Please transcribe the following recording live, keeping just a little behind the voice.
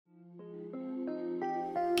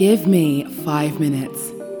Give me 5 minutes.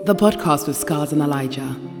 The podcast with Scars and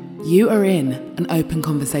Elijah. You are in an open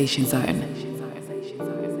conversation zone.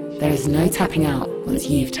 There is no tapping out once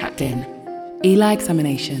you've tapped in. Eli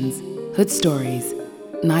examinations, hood stories,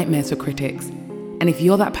 nightmares for critics. And if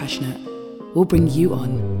you're that passionate, we'll bring you on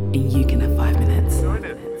and you can have 5 minutes.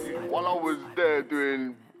 While I was there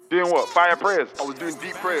doing what? Fire prayers. I was doing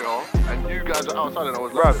deep prayer, and you guys are outside, and I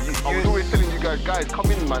was like, I was always telling you guys,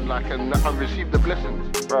 come in, man, like, and receive the blessings.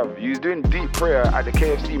 Bruv, you was doing deep prayer at the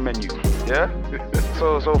KFC menu, yeah?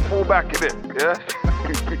 so fall back in it, yeah?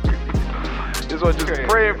 This was just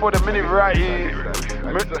praying for the mini variety.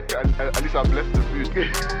 At least I blessed the food.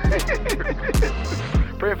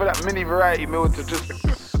 Praying for that mini variety meal to just,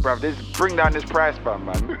 bruv, bring down this price, man.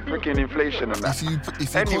 Freaking inflation and that. If you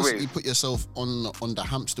constantly put yourself on the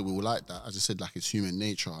hamster wheel like that, as I said, like, it's human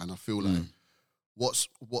nature, and I feel like what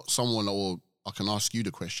someone, or I can ask you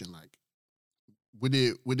the question, like, would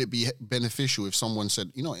it be beneficial if someone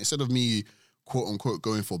said, you know, instead of me quote unquote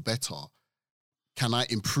going for better, can I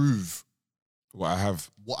improve what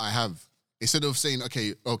I have? Instead of saying,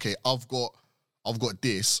 okay, I've got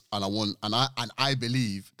this, and I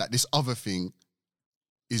believe that this other thing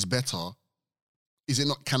is better. Is it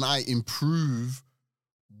not? Can I improve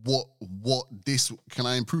can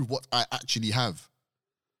I improve what I actually have?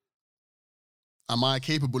 Am I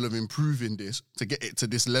capable of improving this to get it to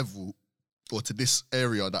this level or to this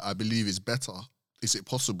area that I believe is better? Is it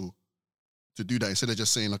possible to do that instead of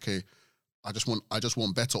just saying, okay, I just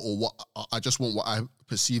want better, or I just want what I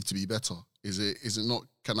perceive to be better? Is it not?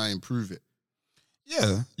 Can I improve it?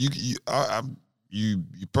 Yeah, you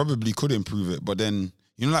probably could improve it, but then,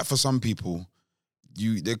 you know, like, for some people,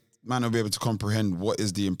 they might not be able to comprehend what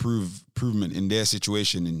is the improvement in their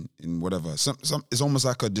situation in whatever. Some it's almost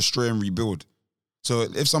like a destroy and rebuild. So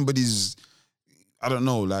if somebody's, I don't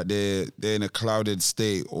know, like they're in a clouded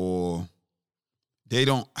state, or they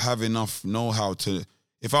don't have enough know-how to,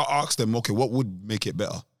 if I ask them, okay, what would make it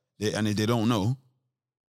better? And if they don't know,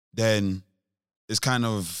 then it's kind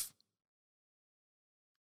of,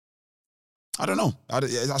 I don't know.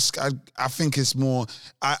 I think it's more,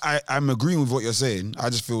 I'm agreeing with what you're saying.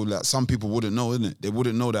 I just feel that some people wouldn't know, isn't it? They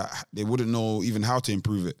wouldn't know that. They wouldn't know even how to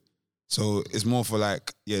improve it. So it's more for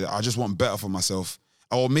like, yeah, I just want better for myself.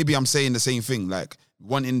 Or maybe I'm saying the same thing, like,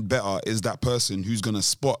 wanting better is that person who's going to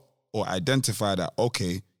spot or identify that,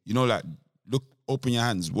 okay, you know, like, look, open your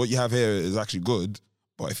hands. What you have here is actually good,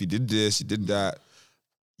 but if you did this, you did that,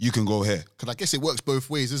 you can go here. Because I guess it works both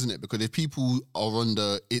ways, isn't it? Because if people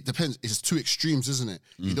are it depends, it's two extremes, isn't it?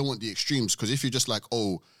 You don't want the extremes, because if you're just like,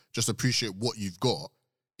 oh, just appreciate what you've got,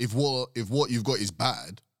 if what you've got is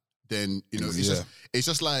bad, then, you know, it's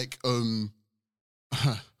just like,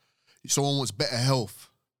 someone wants better health,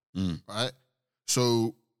 right?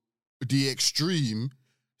 So the extreme,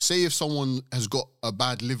 say if someone has got a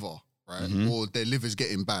bad liver, right, or their liver's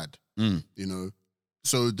getting bad, you know,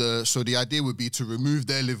 so the idea would be to remove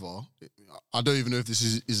their liver. I don't even know if this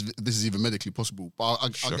is even medically possible, but I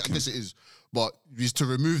guess it is. But is to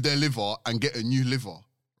remove their liver and get a new liver,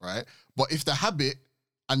 right? But if the habit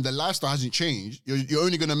and the lifestyle hasn't changed, you're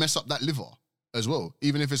only going to mess up that liver as well,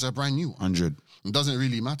 even if it's a brand new one. 100. It doesn't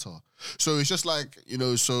really matter. So it's just like, you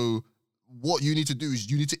know, so what you need to do is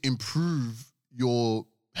you need to improve your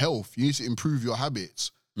health. You need to improve your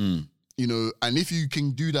habits, you know, and if you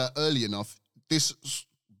can do that early enough, this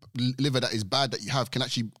liver that is bad that you have could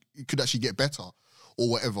actually get better, or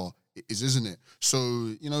whatever it is, isn't it? So,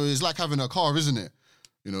 you know, it's like having a car, isn't it?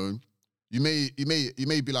 You know, you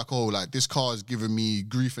may be like, oh, like, this car is giving me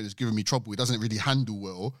grief and it's giving me trouble. It doesn't really handle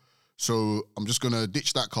well. So I'm just going to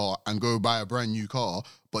ditch that car and go buy a brand new car.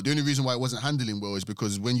 But the only reason why it wasn't handling well is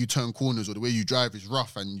because when you turn corners or the way you drive is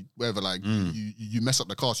rough and whatever, like, you mess up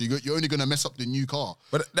the car. So you're only going to mess up the new car.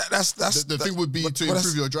 But that's the thing would be to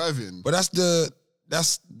improve your driving. But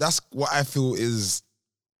that's what I feel is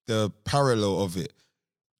the parallel of it.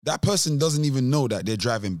 That person doesn't even know that they're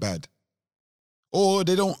driving bad, or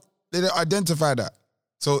they don't identify that.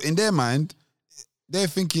 So in their mind, they're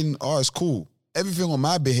thinking, oh, it's cool. Everything on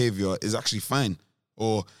my behavior is actually fine.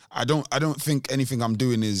 Or I don't think anything I'm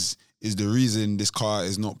doing is the reason this car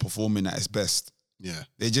is not performing at its best. Yeah.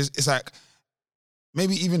 It's like,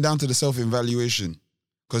 maybe even down to the self-evaluation.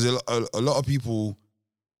 Because a lot of people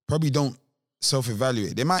probably don't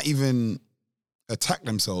self-evaluate. They might even attack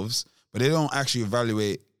themselves, but they don't actually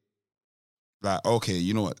evaluate, like, okay,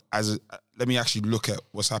 you know what, let me actually look at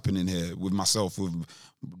what's happening here with myself, with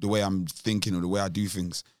the way I'm thinking or the way I do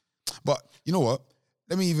things. But you know what?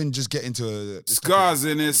 Let me even just get into Scars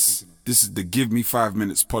in this. This is the Give Me 5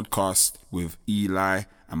 Minutes podcast with Eli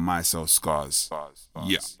and myself, Scars.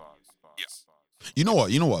 Yeah. You know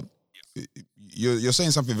what? You're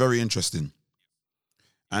saying something very interesting.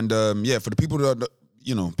 And for the people that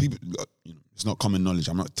it's not common knowledge.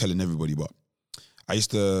 I'm not telling everybody, but I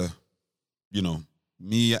used to,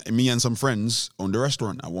 me and some friends owned a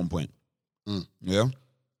restaurant at one point. Yeah,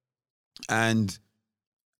 and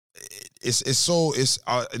I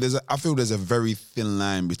feel there's a very thin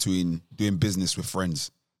line between doing business with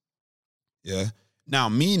friends. Yeah. Now,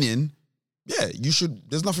 meaning, you should.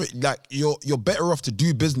 There's nothing like you're better off to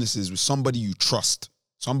do businesses with somebody you trust,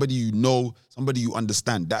 somebody you know, somebody you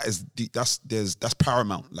understand. That's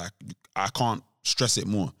paramount. Like, I can't stress it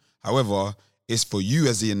more. However, it's for you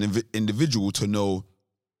as the individual to know.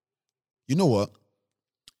 You know what?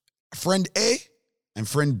 Friend A and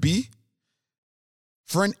friend B.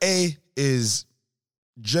 Friend A is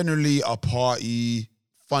generally a party,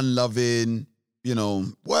 fun-loving,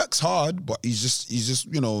 works hard, but he's just,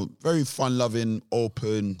 very fun-loving,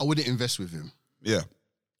 open. I wouldn't invest with him. Yeah,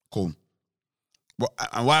 cool. Well,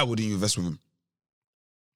 and why wouldn't you invest with him?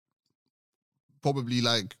 Probably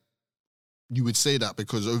like you would say that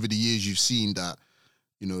because over the years you've seen that,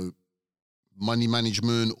 money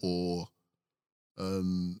management or,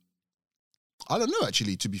 I don't know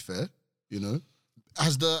actually, to be fair,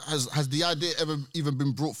 has the idea ever even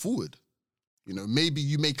been brought forward? Maybe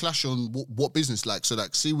you may clash on what business like. So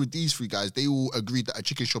like, say with these three guys, they all agreed that a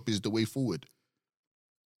chicken shop is the way forward.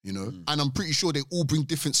 And I'm pretty sure they all bring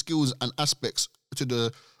different skills and aspects to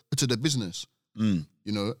the business.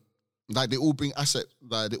 Like they all bring aspects.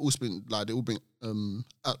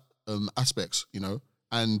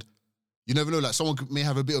 And you never know. Like someone may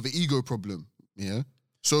have a bit of an ego problem. Yeah.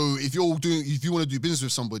 So if you want to do business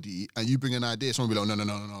with somebody and you bring an idea, someone will be like,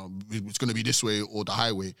 no, it's going to be this way or the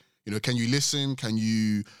highway. Can you listen? Can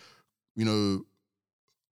you,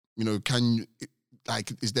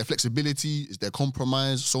 is there flexibility? Is there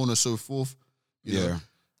compromise? So on and so forth. You know?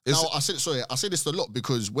 Now, I say this a lot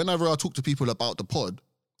because whenever I talk to people about the pod,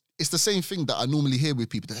 it's the same thing that I normally hear with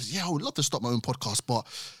people. They're like, I would love to start my own podcast, but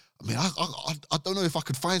I mean, I don't know if I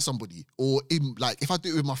could find somebody, or if I do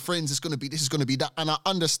it with my friends, it's going to be this, it's going to be that. And I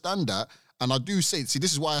understand that. And I do say,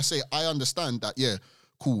 this is why I say I understand that,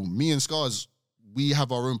 cool. Me and Scars, we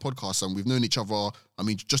have our own podcast and we've known each other. I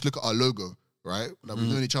mean, just look at our logo, right? Like we've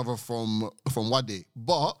known each other from Wade.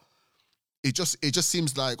 But it just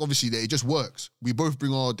seems like, obviously, that it just works. We both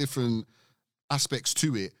bring our different aspects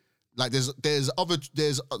to it. Like there's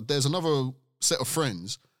another set of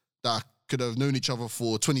friends that could have known each other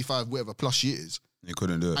for 25 whatever plus years. They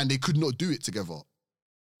couldn't do it. And they could not do it together.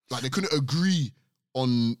 Like they couldn't agree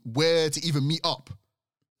on where to even meet up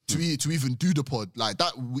to even do the pod. Like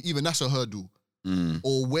that, even that's a hurdle.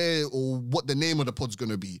 Or what the name of the pod's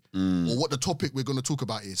gonna be, or what the topic we're gonna talk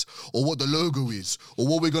about is, or what the logo is, or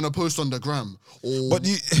what we're gonna post on the gram, or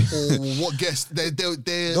what guest. There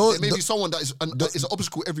may be someone that is an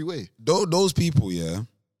obstacle every way. Those people, yeah.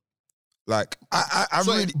 Like I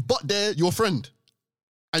really, but they're your friend,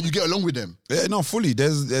 and you get along with them. Yeah, no, fully.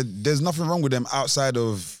 There's nothing wrong with them outside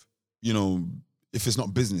of if it's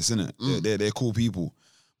not business, innit? They're cool people,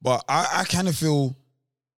 but I kind of feel.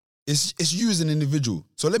 It's you as an individual.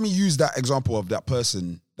 So let me use that example of that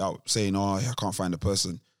person that saying, I can't find a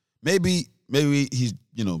person. Maybe he's,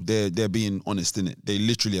 they're being honest, innit? They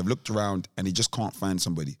literally have looked around and they just can't find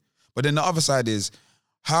somebody. But then the other side is,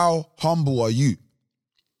 how humble are you?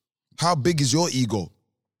 How big is your ego?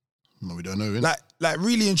 No, we don't know, innit? Like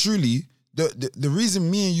really and truly, the reason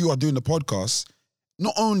me and you are doing the podcast,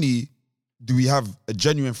 not only do we have a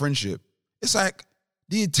genuine friendship, it's like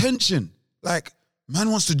the intention. Like, man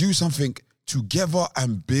wants to do something together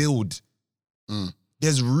and build.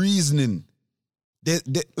 There's reasoning.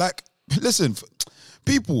 Like, listen,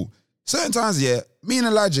 people, certain times, me and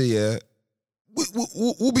Elijah,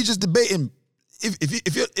 we'll be just debating.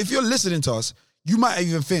 If you're listening to us, you might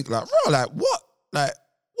even think like, bro, like what? Like,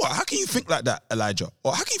 what? How can you think like that, Elijah?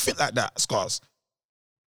 Or how can you think like that, Scars?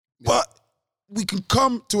 Yeah. But we can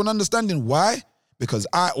come to an understanding. Why? Because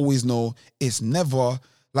I always know it's never...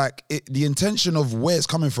 Like, the intention of where it's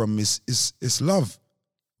coming from is love.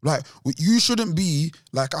 Like, you shouldn't be,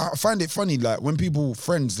 like, I find it funny, like, when people,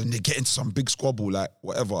 friends, and they get into some big squabble, like,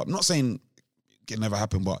 whatever. I'm not saying it can never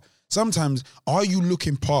happen, but sometimes, are you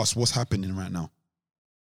looking past what's happening right now?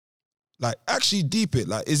 Like, actually deep it.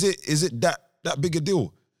 Like, is it that big a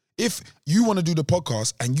deal? If you want to do the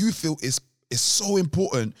podcast and you feel it's so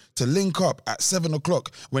important to link up at 7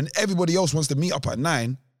 o'clock when everybody else wants to meet up at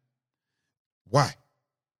 9, why?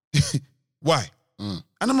 Why? And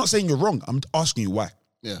I'm not saying you're wrong. I'm asking you why.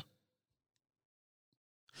 Yeah.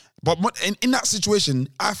 But in that situation,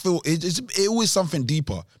 I feel it's always something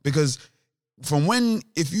deeper because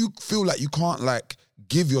if you feel like you can't like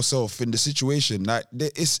give yourself in the situation, like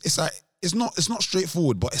it's like it's not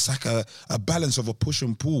straightforward, but it's like a balance of a push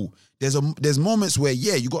and pull. There's moments where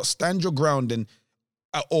you got to stand your ground and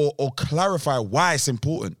or clarify why it's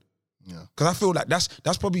important. Yeah. Because I feel like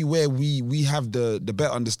that's probably where we have the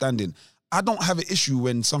better understanding. I don't have an issue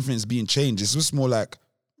when something's being changed. It's just more like,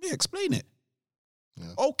 explain it.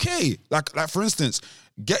 Yeah. Okay. Like for instance,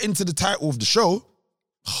 get into the title of the show.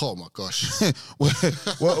 Oh my gosh. what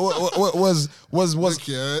was Look,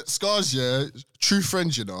 Scars, true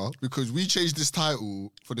friends, you know, because we changed this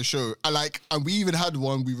title for the show. And we even had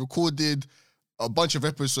one, we recorded a bunch of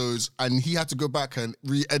episodes and he had to go back and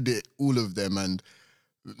re-edit all of them, and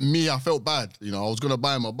me, I felt bad. You know, I was gonna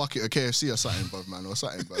buy him a bucket of KFC or something, bruv, man, or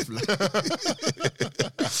something, bruv.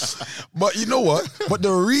 But you know what? But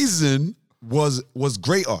the reason was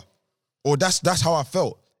greater. Or that's how I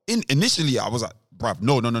felt. Initially I was like, bruv,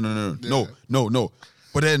 no.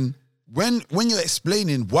 But then when you're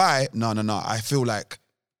explaining why, no, I feel like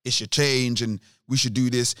it should change and we should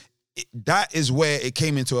do this, that is where it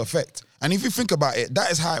came into effect. And if you think about it,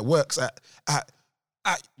 that is how it works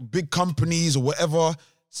at big companies or whatever.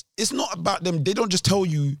 It's not about them. They don't just tell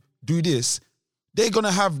you, do this. They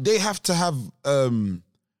have to have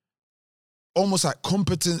almost like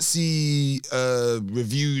competency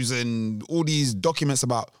reviews and all these documents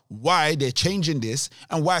about why they're changing this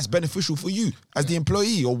and why it's beneficial for you as the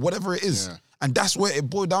employee or whatever it is. Yeah. And that's where it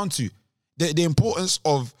boiled down to. The importance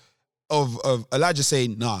of Elijah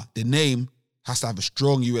saying, nah, the name has to have a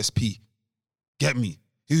strong USP. Get me?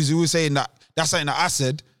 He was saying that's something that I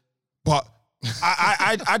said, but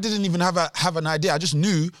I didn't even have an idea. I just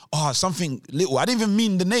knew, something little. I didn't even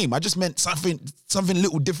mean the name. I just meant something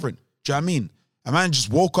little different. Do you know what I mean? A man just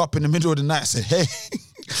woke up in the middle of the night and said, hey,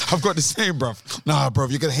 I've got this name, bruv. Nah, bruv,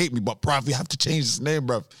 you're going to hate me, but bruv, we have to change this name,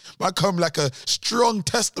 bruv. I come like a strong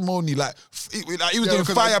testimony, like he was doing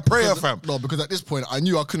fire prayer, fam. No, because at this point, I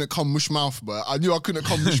knew I couldn't come mush mouth, but I knew I couldn't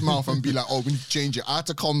come mush mouth and be like, we need to change it. I had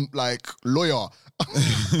to come like lawyer.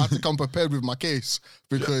 I had to come prepared with my case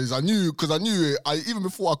because I knew, even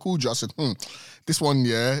before I called you, I said, this one,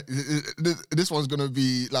 this one's gonna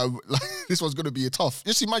be like this one's gonna be tough.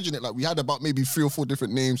 Just imagine it, like we had about maybe 3 or 4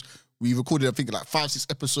 different names. We recorded, I think, like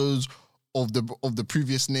 5-6 episodes of the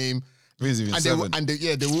previous name. And they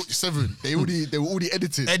were 7. They were already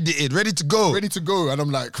edited, ready to go. And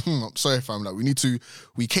I'm like, I'm sorry, fam. Like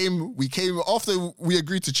we came after we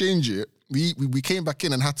agreed to change it. We came back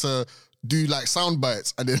in and had to do like sound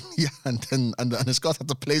bites, and then the Scars had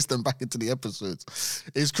to place them back into the episodes.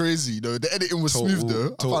 It's crazy, you know. The editing was smooth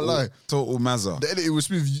though. I can't lie. Total mazza. The editing was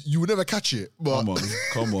smooth. You would never catch it. But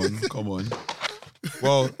Come on.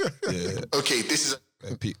 Well, yeah. Okay, this is.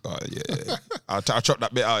 Yeah. I'll chop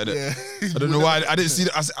that bit out of it. Yeah. I don't know why I didn't see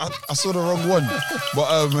that. I saw the wrong one.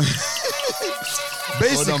 But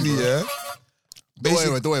basically,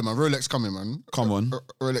 Don't worry, man. Rolex coming, man. Come on.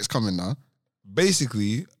 Rolex coming now.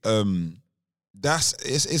 Basically,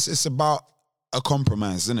 it's about a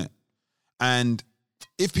compromise, isn't it? And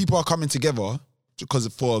if people are coming together because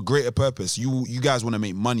for a greater purpose, you guys want to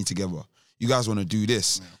make money together, you guys want to do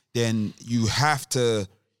this, then you have to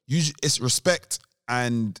use it's respect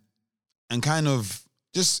and kind of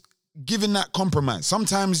just giving that compromise.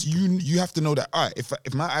 Sometimes you have to know that, all right,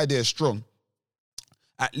 if my idea is strong,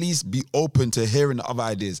 at least be open to hearing the other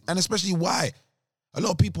ideas, and especially why. A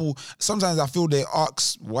lot of people, sometimes I feel they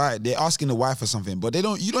ask why. They're asking the why for something, but you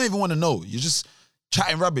don't even want to know. You're just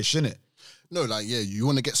chatting rubbish, innit? No, you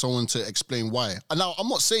want to get someone to explain why. And now, I'm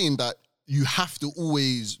not saying that you have to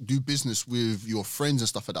always do business with your friends and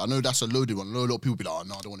stuff like that. I know that's a loaded one. I know a lot of people be like,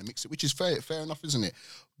 no, I don't want to mix it, which is fair enough, isn't it?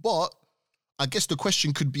 But I guess the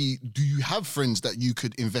question could be, do you have friends that you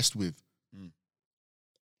could invest with?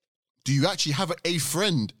 Do you actually have a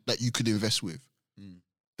friend that you could invest with?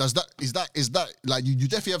 Is that like you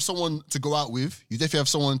definitely have someone to go out with? You definitely have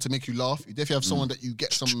someone to make you laugh. You definitely have someone that you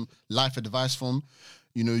get some life advice from.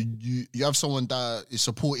 You know, you have someone that is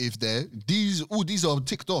supportive there. These are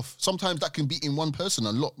ticked off. Sometimes that can be in one person.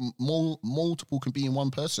 A lot multiple can be in one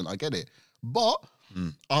person. I get it, but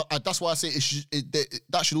that's why I say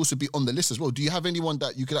that should also be on the list as well. Do you have anyone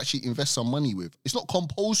that you could actually invest some money with? It's not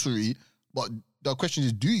compulsory, but the question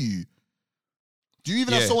is, do you? Do you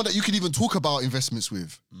even have someone that you can even talk about investments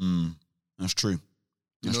with? That's true.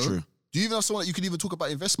 That's true. Do you even have someone that you can even talk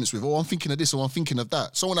about investments with? Oh, I'm thinking of this, or I'm thinking of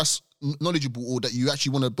that. Someone that's knowledgeable, or that you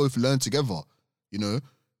actually want to both learn together. You know,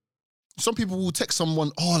 some people will text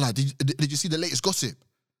someone, "Oh, like, did you see the latest gossip?"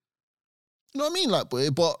 You know what I mean? Like,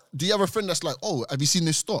 but do you have a friend that's like, "Oh, have you seen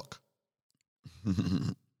this stock?"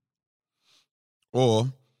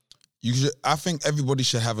 Or I think everybody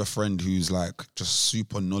should have a friend who's like just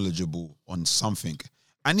super knowledgeable on something.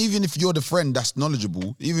 And even if you're the friend that's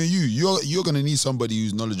knowledgeable, even you're gonna need somebody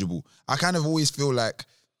who's knowledgeable. I kind of always feel like,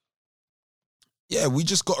 yeah, we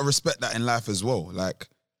just gotta respect that in life as well. Like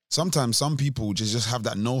sometimes some people just have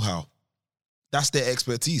that know-how. That's their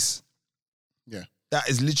expertise. Yeah. That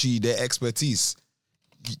is literally their expertise.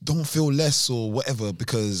 You don't feel less or whatever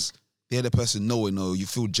because they're the person knowing or you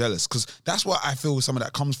feel jealous. Because that's what I feel some of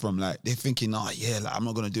that comes from. Like they're thinking, oh yeah, like, I'm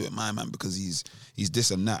not gonna do it my man because he's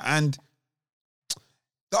this and that. And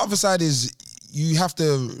the other side is you have to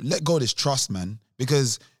let go of this trust, man.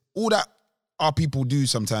 Because all that our people do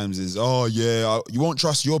sometimes is, oh yeah, you won't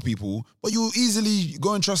trust your people, but you easily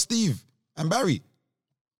go and trust Steve and Barry.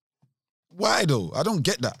 Why though? I don't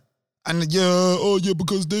get that. And yeah,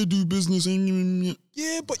 because they do business. And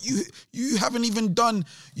yeah, but you haven't even done,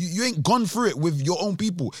 you ain't gone through it with your own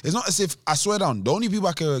people. It's not as if, I swear down, the only people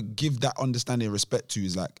I can give that understanding and respect to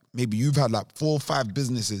is like, maybe you've had like 4 or 5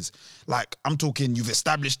 businesses. Like, I'm talking, you've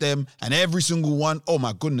established them and every single one, oh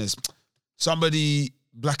my goodness, somebody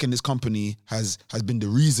black in this company has been the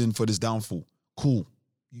reason for this downfall. Cool.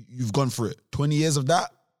 You've gone through it. 20 years of that,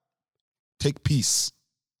 take peace.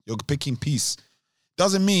 You're picking peace.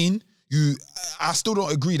 Doesn't mean I still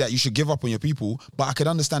don't agree that you should give up on your people, but I could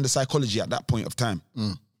understand the psychology at that point of time.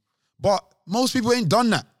 But most people ain't done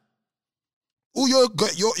that. All your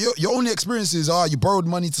only experiences are you borrowed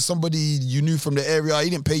money to somebody you knew from the area, he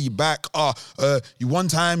didn't pay you back. You one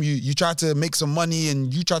time you tried to make some money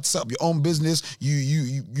and you tried to set up your own business.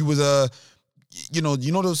 You was you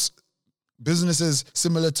know those businesses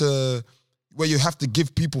similar to where you have to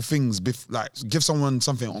give people things, like give someone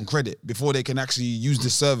something on credit before they can actually use the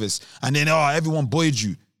service. And then, everyone buoyed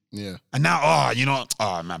you. Yeah. And now,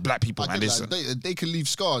 man, black people, man. They can leave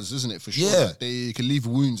scars, isn't it, for sure? Yeah. Like, they can leave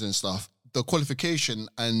wounds and stuff. The qualification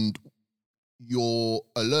and your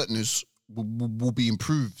alertness will be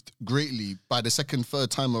improved greatly by the second,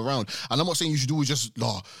 third time around. And I'm not saying you should always just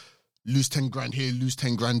lose 10 grand here, lose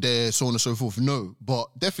 10 grand there, so on and so forth. No. But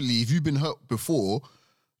definitely, if you've been hurt before,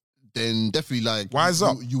 then definitely wise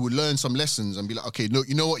up. You will learn some lessons and be like, okay, no,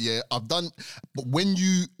 you know what, yeah, I've done. But when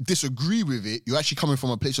you disagree with it, you're actually coming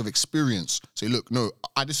from a place of experience. Say, look, no,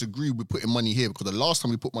 I disagree with putting money here because the last time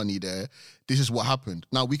we put money there, this is what happened.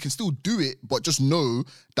 Now we can still do it, but just know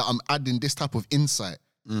that I'm adding this type of insight.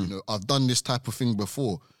 You know, I've done this type of thing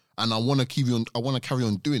before, and I want to carry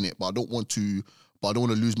on doing it, but I don't want to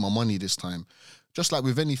lose my money this time. Just like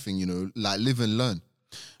with anything, you know, like live and learn.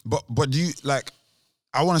 But do you like?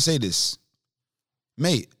 I want to say this,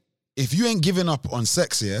 mate, if you ain't giving up on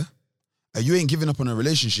sex here, and you ain't giving up on a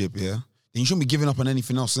relationship here, then you shouldn't be giving up on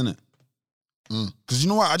anything else, innit? Because you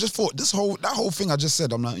know what? I just thought that whole thing I just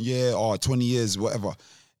said, I'm like, 20 years, whatever.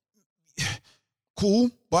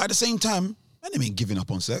 Cool. But at the same time, man, they ain't giving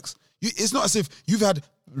up on sex. It's not as if you've had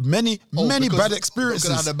many bad experiences.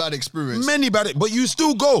 I'm not gonna have a bad experience. But you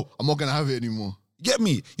still go. I'm not gonna have it anymore. Get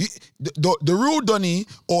me? The real Donny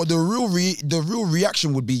or the real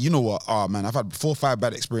reaction would be, you know what? Oh man, I've had 4 or 5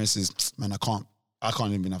 bad experiences. Man, I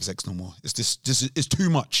can't even have sex no more. It's it's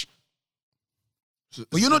too much.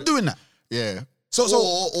 But you're not doing that. Yeah.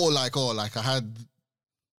 Or like I had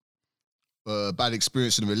a bad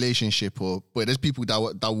experience in a relationship, but there's people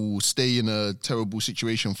that will stay in a terrible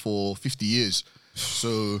situation for 50 years.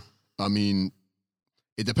 So I mean,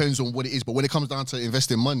 it depends on what it is. But when it comes down to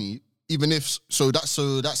investing money, even if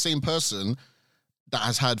that same person that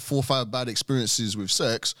has had 4 or 5 bad experiences with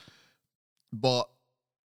sex, but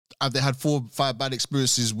have they had 4 or 5 bad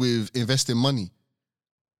experiences with investing money?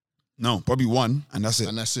 No, probably 1, and that's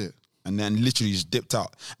it. And then literally just dipped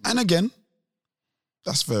out. And again,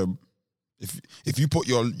 that's fair. If you put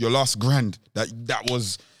your last grand that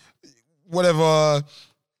was whatever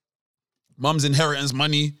mum's inheritance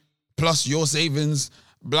money plus your savings,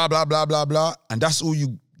 blah blah blah blah blah, and that's all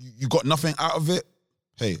you got nothing out of it,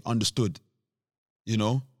 hey, understood. You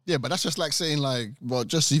know? Yeah, but that's just like saying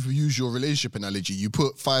just if you use your relationship analogy, you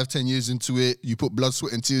put 5-10 years into it, you put blood,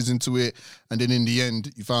 sweat and tears into it, and then in the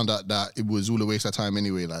end, you found out that it was all a waste of time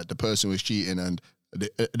anyway. Like the person was cheating and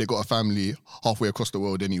they got a family halfway across the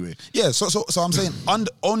world anyway. Yeah, so I'm saying,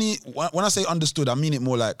 only when I say understood, I mean it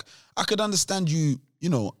more like, I could understand you, you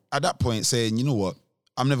know, at that point saying, you know what,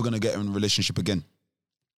 I'm never going to get in a relationship again.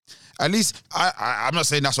 At least, I'm not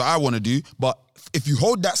saying that's what I want to do, but if you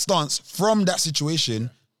hold that stance from that situation,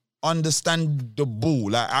 understandable.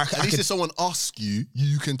 Like, at least if someone asks you,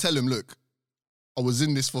 you can tell them, look, I was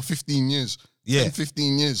in this for 15 years. Yeah.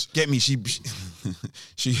 15 years. Get me? She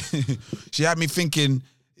had me thinking,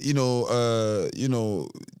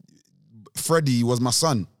 Freddie was my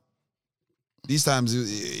son. These times,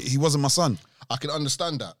 he wasn't my son. I can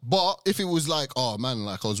understand that. But if it was like, oh man,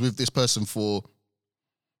 like I was with this person for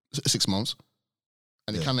 6 months,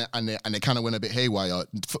 and it kind of went a bit haywire.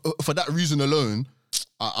 For that reason alone,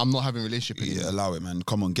 I'm not having a relationship anymore. Yeah, allow it, man.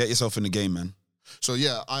 Come on, get yourself in the game, man. So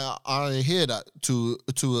yeah, I hear that to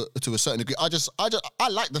a certain degree. I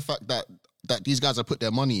like the fact that these guys have put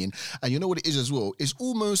their money in, and you know what it is as well. It's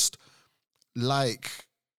almost like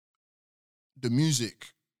the music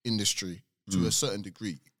industry to a certain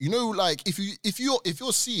degree. You know, like if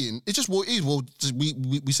you're seeing, it's just what it is. Well,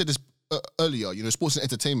 we said this earlier. You know, sports and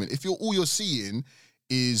entertainment. If all you're seeing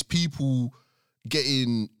is people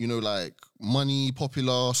getting, you know, like money,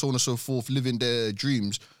 popular, so on and so forth, living their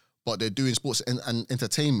dreams, but they're doing sports and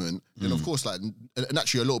entertainment, then of course, like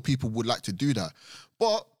naturally, a lot of people would like to do that.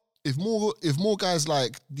 But if more guys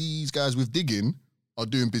like these guys with digging are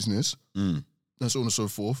doing business, and so on and so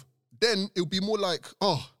forth, then it'll be more like,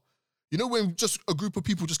 oh, you know, when just a group of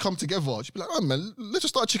people just come together, just be like, oh man, let's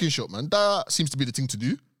just start a chicken shop, man. That seems to be the thing to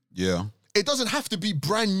do. Yeah. It doesn't have to be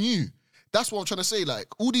brand new. That's what I'm trying to say. Like,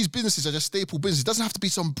 all these businesses are just staple businesses. It doesn't have to be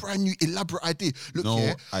some brand new, elaborate idea. Look,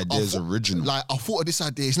 No, idea's original. Like, I thought of this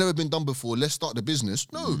idea. It's never been done before. Let's start the business.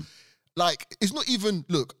 No. Like, it's not even,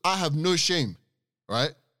 look, I have no shame,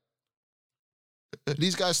 right?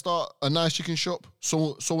 These guys start a nice chicken shop,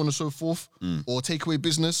 so on and so forth, or takeaway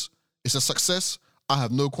business. It's a success. I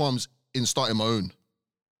have no qualms in starting my own.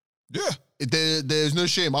 Yeah. There's no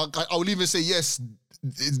shame. I will even say, yes,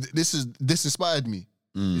 this inspired me.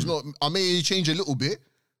 It's not. I may change a little bit,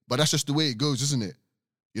 but that's just the way it goes, isn't it?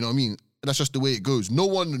 You know what I mean? That's just the way it goes. No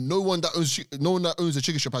one that owns a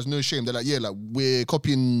chicken shop has no shame. They're like, yeah, like we're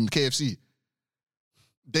copying KFC.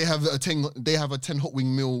 They have a 10 hot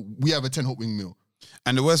wing meal. We have a 10 hot wing meal.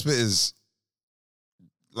 And the worst bit is,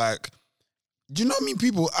 like, do you know what I mean?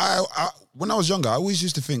 People, I when I was younger, I always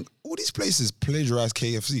used to think, all these places plagiarize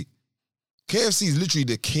KFC. KFC is literally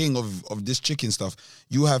the king of this chicken stuff.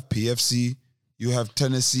 You have PFC. You have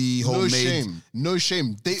Tennessee, homemade. No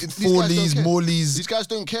shame. Forleys, Morleys. These guys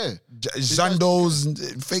don't care.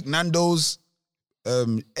 Zandos, fake Nandos,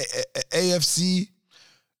 AFC.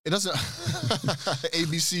 It doesn't.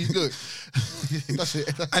 ABC, look. That's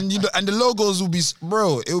it. And and the logos will be,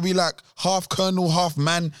 bro, it will be like half Colonel, half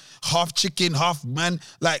man, half chicken, half man.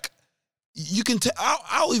 Like, you can tell,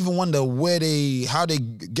 I'll even wonder how they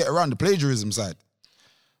get around the plagiarism side.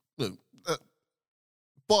 Look,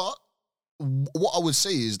 but what I would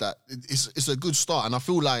say is that it's a good start, and I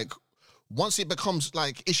feel like once it becomes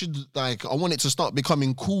like, it should, like, I want it to start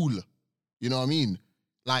becoming cool. You know what I mean?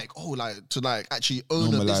 Like, to actually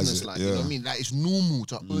own Normalize a business, it, you know what I mean? Like, it's normal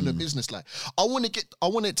to own a business. Like, I want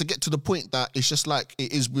it to get to the point that it's just like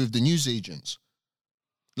it is with the news agents.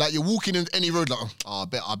 Like, you're walking in any road, like, oh,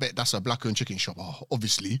 I bet that's a black-owned chicken shop. Oh,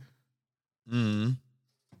 obviously.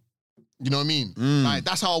 You know what I mean? Like,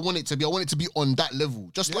 that's how I want it to be. I want it to be on that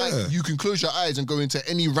level. Just like you can close your eyes and go into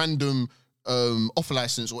any random off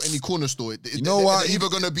license or any corner store. You know what? They're either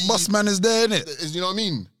going to be... Bossman is there, innit? You know what I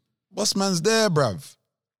mean? Bossman's there, bruv.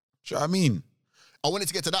 Do you know what I mean? I want it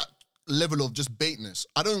to get to that level of just baitness.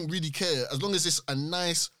 I don't really care as long as it's a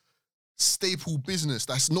nice staple business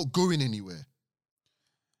that's not going anywhere.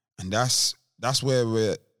 And that's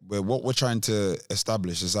where what we're trying to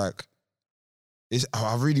establish is like,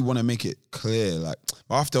 I really want to make it clear. Like,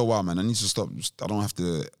 after a while, man, I need to stop. I don't have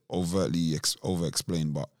to overtly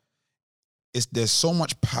over-explain, but there's so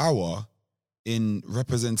much power in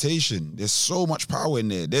representation. There's so much power in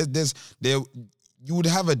there. You would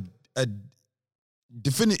have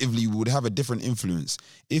definitively would have a different influence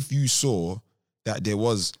if you saw that there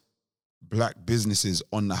was black businesses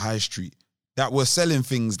on the high street that were selling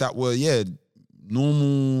things that were,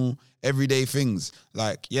 normal, everyday things.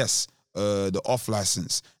 Like, yes, the off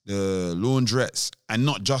license, the laundrettes, and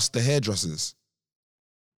not just the hairdressers.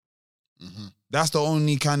 That's the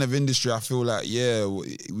only kind of industry I feel like,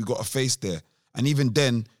 we got a face there. And even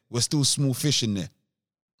then, we're still small fish in there.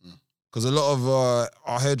 Because a lot of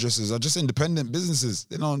our hairdressers are just independent businesses.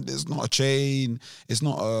 It's not a chain. It's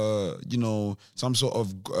not some sort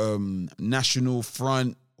of national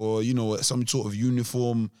front or, some sort of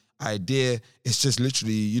uniform idea. It's just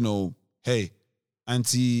literally, hey,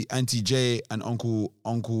 Auntie J and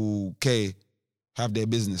Uncle K have their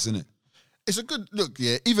business, innit? It's a good look,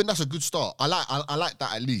 even that's a good start. I like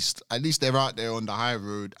that at least. At least they're out there on the high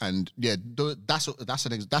road, and that's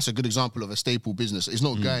a good example of a staple business. It's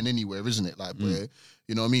not going anywhere, isn't it? Like, where,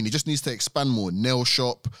 you know what I mean? It just needs to expand more. Nail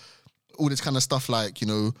shop, all this kind of stuff, like,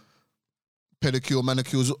 pedicure,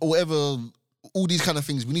 manicures, or whatever. All these kind of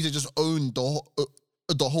things. We need to just own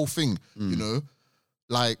the whole thing.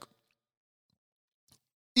 Like,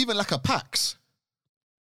 even like a PAX.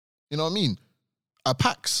 You know what I mean? A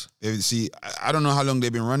PAX. See, I don't know how long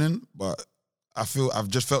they've been running, but I've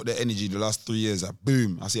just felt their energy the last 3 years. Like,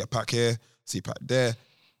 boom, I see a pack here, see a pack there.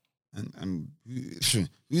 And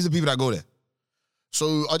who's the people that go there?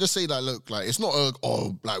 So I just say that, look, like, it's not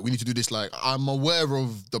like, we need to do this. Like, I'm aware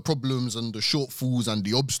of the problems and the shortfalls and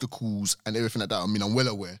the obstacles and everything like that. I mean, I'm well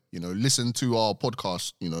aware. You know, listen to our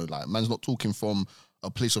podcast. You know, like, man's not talking from a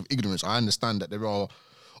place of ignorance. I understand that there are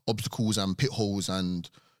obstacles and pit holes and,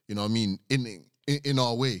 you know what I mean, in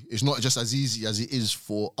our way. It's not just as easy as it is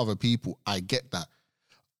for other people. I get that.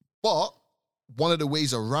 But one of the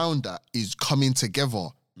ways around that is coming together.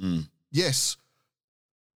 Yes,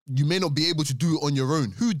 you may not be able to do it on your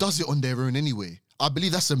own. Who does it on their own anyway? I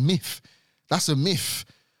believe that's a myth. That's a myth.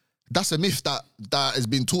 That's a myth that has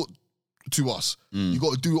been taught to us. You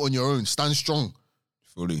got to do it on your own. Stand strong.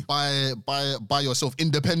 Fully. By yourself.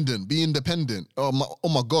 Independent. Be independent. Oh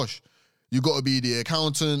my gosh. You got to be the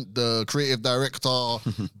accountant, the creative director,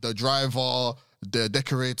 the driver, the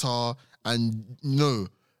decorator, and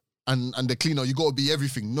and the cleaner. You got to be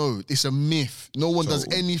everything. No, it's a myth. No one does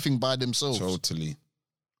anything by themselves.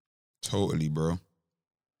 Totally, bro.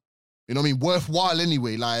 You know what I mean? Worthwhile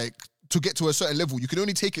anyway. Like, to get to a certain level, you can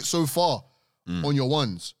only take it so far on your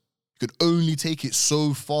ones. You could only take it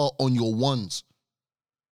so far on your ones.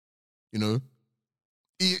 You know?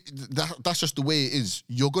 That's just the way it is.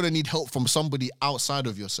 You're going to need help from somebody outside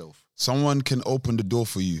of yourself. Someone can open the door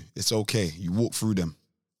for you. It's okay. You walk through them.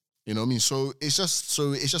 You know what I mean? So it's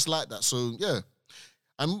just like that. So yeah.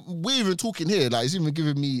 And we're even talking here, like, it's even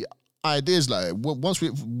giving me ideas, like, once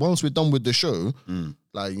we're done with the show,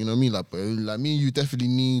 like, you know what I mean, like, bro, like, me and you definitely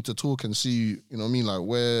need to talk and see, you know what I mean, like,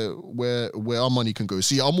 where our money can go.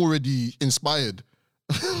 See, I'm already inspired.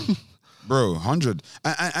 Bro, 100.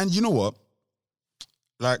 And you know what?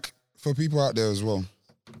 Like, for people out there as well,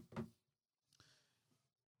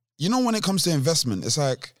 you know, when it comes to investment, it's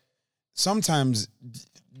like, sometimes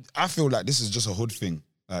I feel like this is just a hood thing.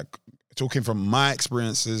 Like, talking from my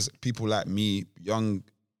experiences, people like me, young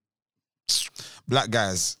black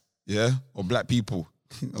guys, yeah? Or black people.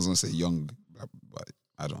 I was going to say young, but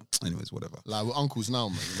I don't. Anyways, whatever. Like, we're uncles now,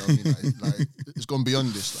 man. You know what I mean? Like it's gone beyond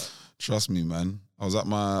this. Like. Trust me, man. I was at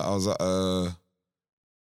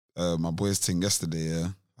my boy's thing yesterday, yeah?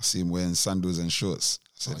 I see him wearing sandals and shorts.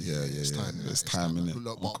 I said, it's time, innit?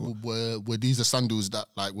 Look, were these the sandals that,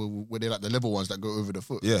 like, were they like the level ones that go over the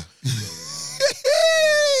foot? Yeah.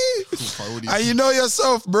 And you know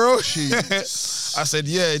yourself, bro. I said,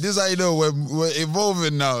 yeah, this is how you know we're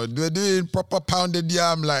evolving now. We're doing proper pounded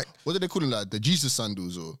yam, like. What do they call them, like the Jesus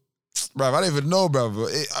sandals or? Bruv, I don't even know,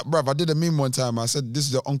 bruv. I did a meme one time. I said, this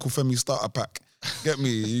is the Uncle Femi starter pack. Get me?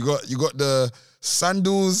 You got the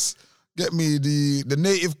sandals. Get me the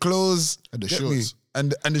native clothes and the shorts.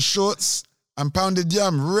 And the shorts and pounded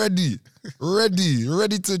yam ready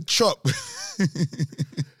to chop.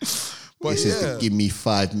 But this is the Give Me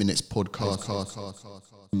 5 Minutes podcast.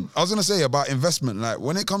 I was gonna say about investment, like,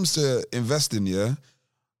 when it comes to investing, yeah,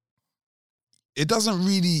 it doesn't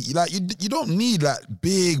really, like, you don't need, like,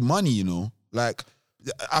 big money, you know. Like,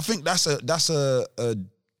 I think that's a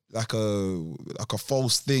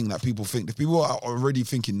false thing that people think. If people are already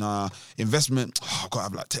thinking, nah, investment, I've got to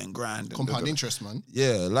have like 10 grand. Compound interest, man.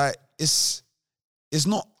 Yeah, like, it's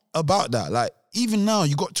not about that. Like, even now,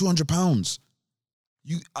 you got £200.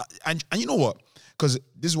 And you know what? Because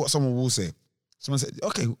this is what someone will say. Someone said,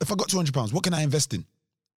 okay, if I got £200, what can I invest in?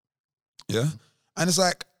 Yeah? And it's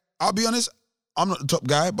like, I'll be honest, I'm not the top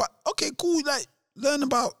guy, but okay, cool. Like, learn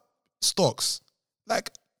about stocks. Like,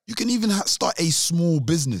 you can even start a small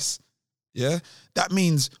business. Yeah? That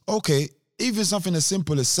means, okay, even something as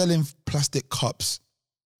simple as selling plastic cups.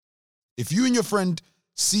 If you and your friend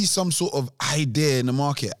see some sort of idea in the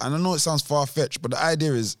market, and I know it sounds far-fetched, but the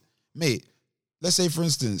idea is, mate, let's say, for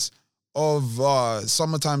instance, of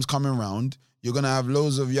summertime's coming around, you're going to have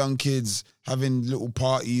loads of young kids having little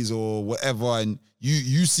parties or whatever, and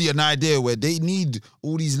you see an idea where they need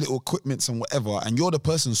all these little equipments and whatever, and you're the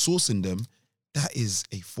person sourcing them. That is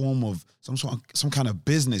a form of some kind of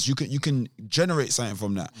business. You can generate something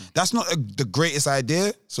from that. That's not the greatest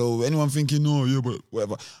idea. So anyone thinking, no, yeah, but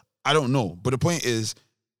whatever. I don't know. But the point is,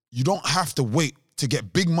 you don't have to wait to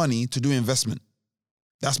get big money to do investment.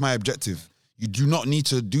 That's my objective. You do not need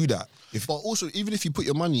to do that. But also, even if you put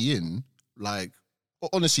your money in, like,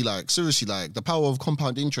 honestly, like, seriously, like, the power of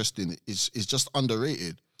compound interest in it is just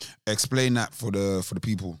underrated. Explain that for the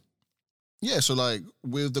people. Yeah, so, like,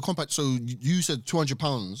 with the compound, so you said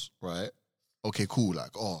 £200, right? Okay, cool.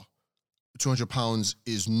 Like, £200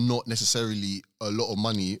 is not necessarily a lot of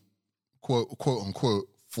money, quote unquote,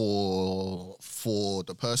 for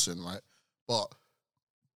the person, right? But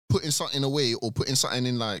putting something away or putting something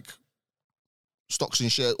in like stocks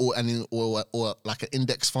and shares or like an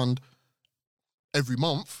index fund every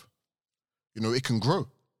month, you know, it can grow.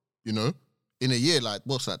 You know, in a year, like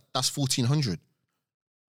what's that? That's 1,400.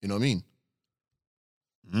 You know what I mean?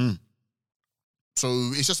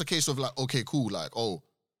 So it's just a case of like, okay, cool, like,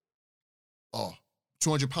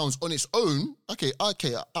 £200 on its own. Okay, I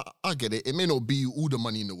get it. It may not be all the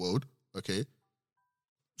money in the world. Okay,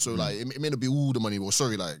 so like it may not be all the money. Well,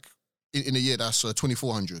 sorry, like in a year that's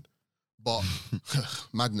 2,400, but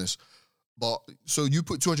madness. But so you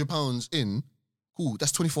put £200 in, cool.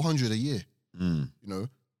 That's 2,400 a year. You know,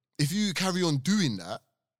 if you carry on doing that,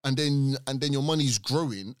 and then your money's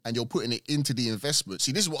growing, and you're putting it into the investment.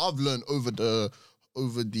 See, this is what I've learned over the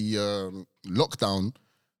lockdown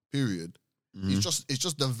period. It's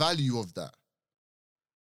just the value of that.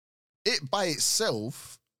 It by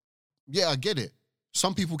itself, yeah, I get it.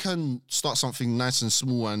 Some people can start something nice and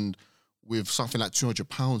small and with something like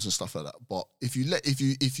 £200 and stuff like that. But if you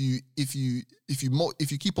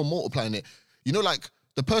keep on multiplying it, you know, like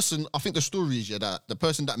the person. I think the story is that the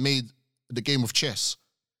person that made the game of chess,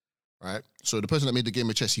 right? So the person that made the game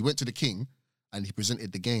of chess, he went to the king and he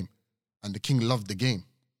presented the game, and the king loved the game,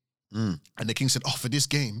 and the king said, "Oh, for this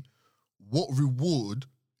game, what reward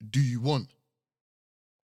do you want?"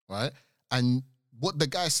 Right? And what the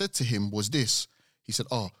guy said to him was this. He said,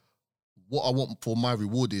 "Oh, what I want for my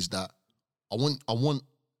reward is that I want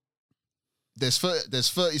there's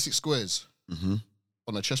 36 squares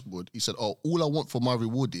on a chessboard." He said, "Oh, all I want for my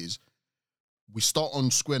reward is we start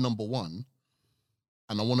on square number 1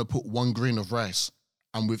 and I want to put 1 grain of rice.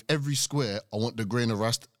 And with every square, I want the grain of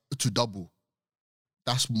rice to double.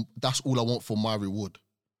 That's all I want for my reward."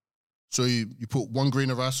 So you put 1 grain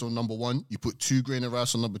of rice on number 1, you put 2 grain of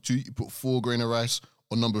rice on number 2, you put 4 grain of rice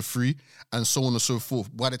on number 3, and so on and so forth.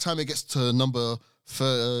 By the time it gets to number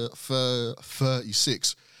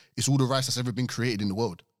 36, it's all the rice that's ever been created in the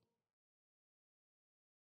world.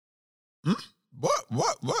 What?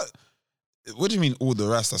 What do you mean all the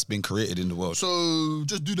rice that's been created in the world? So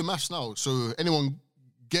just do the maths now. So anyone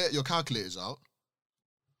get your calculators out.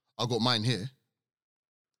 I got mine here.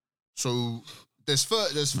 So I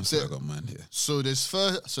got mine here. So there's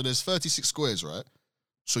 36 squares, right?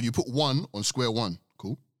 So you put 1 on square 1,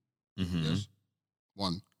 cool? Yes,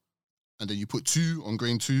 1, and then you put 2 on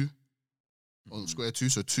grain 2 on square 2.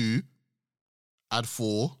 So 2, add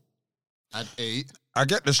 4, add 8. I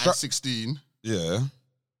get the add 16. Yeah.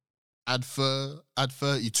 Add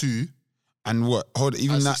 32. And what? Hold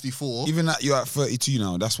even add that 64. Even that you're at 32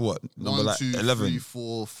 now. That's what number 1, 2, 11. 3,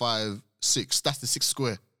 4, 5, 6. That's the 6th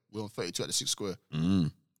square. We're on 32 at the 6th square.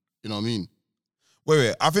 You know what I mean?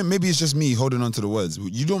 Wait. I think maybe it's just me holding on to the words.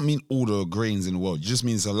 You don't mean all the grains in the world. You just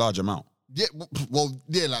mean it's a large amount. Yeah, well,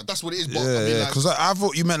 yeah, like that's what it is. But Yeah, I mean, because I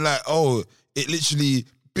thought you meant like, oh, it literally,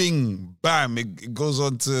 bing, bam, it goes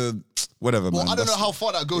on to whatever, well, man. I don't know how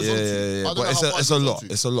far that goes on to. Yeah. I don't But know it's how far a it goes lot. on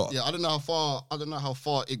to. It's a lot. Yeah, I don't know how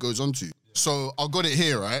far it goes on to. So I got it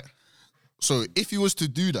here, right? So if you was to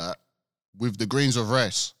do that with the grains of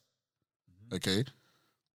rice, okay,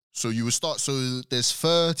 so you would start. So there's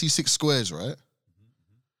 36 squares, right?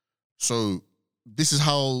 So this is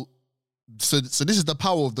how. So this is the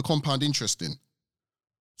power of the compound interest in.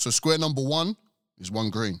 So square number 1 is 1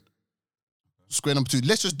 grain. Square number 2.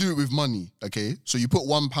 Let's just do it with money, okay? So you put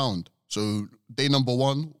 £1. So day number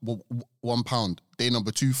 1, £1. Day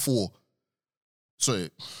number 2, 4. Sorry.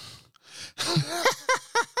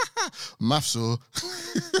 Maths, so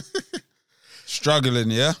Struggling,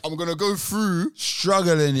 yeah? I'm gonna go through.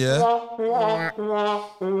 Struggling, yeah? All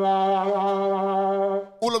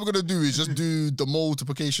I'm gonna do is just do the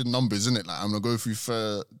multiplication numbers, isn't it? Like I'm gonna go through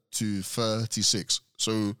to 36.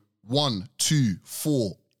 So 1, 2,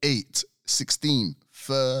 4, 8, 16,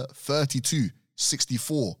 32,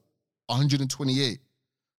 64, 128,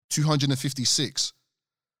 256,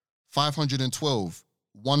 512,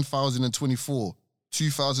 1,024,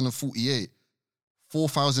 2,048,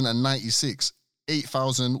 4,096,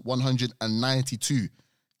 8,192,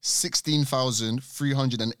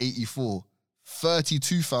 16,384,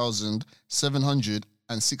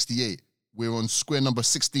 32,768. We're on square number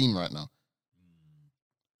 16 right now.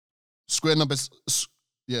 Square number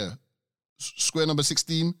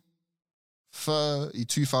 16,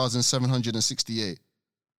 32,768.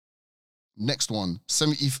 Next one,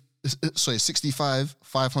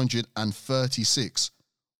 65,536.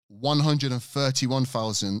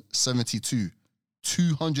 131,072,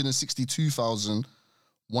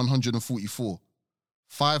 262,144,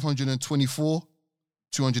 524,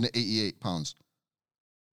 £288.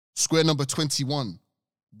 Square number 21,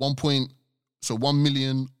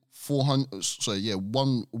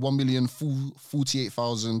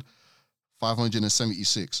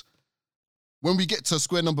 1,048,576. When we get to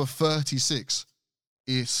square number 36,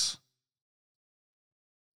 it's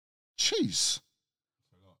jeez.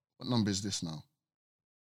 What number is this now?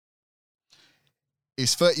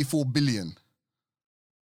 It's 34 billion.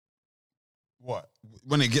 What?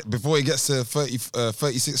 Before it gets to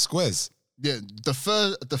 36 squares? Yeah, the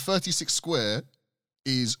 36 square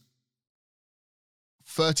is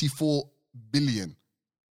 34 billion.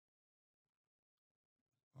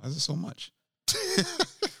 Why is it so much?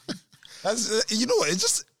 You know what? It's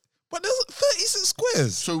just, but there's 36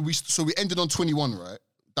 squares. So we ended on 21, right?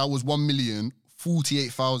 That was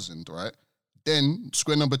 1,048,000, right? Then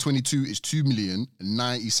square number 22 is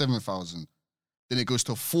 2,097,000. Then it goes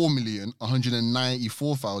to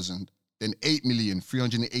 4,194,000. Then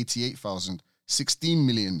 8,388,000.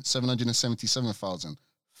 16,777,000.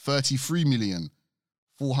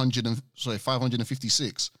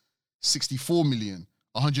 33,556. 64 million.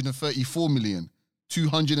 134 million.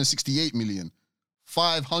 268 million.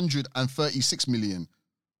 536 million.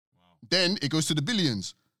 Wow. Then it goes to the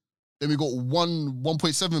billions. Then we got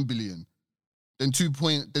 1.7 billion. Then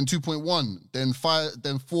 2.1. Then 5.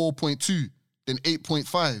 Then 4.2. Then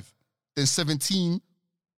 8.5. Then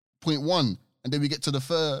 17.1. And then we get to the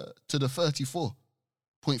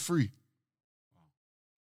 34.3.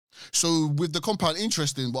 So with the compound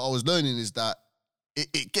interest in what I was learning is that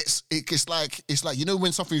it gets like, it's like, you know,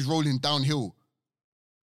 when something's rolling downhill.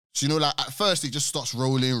 So, you know, like at first it just starts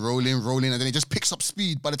rolling, and then it just picks up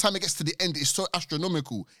speed. By the time it gets to the end, it's so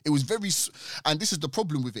astronomical. It was and this is the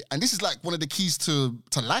problem with it. And this is like one of the keys to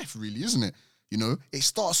life, really, isn't it? You know, it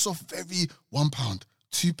starts off very £1,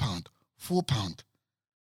 £2, £4,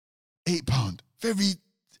 £8, very,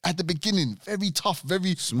 at the beginning, very tough,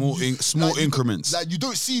 very small increments. Like you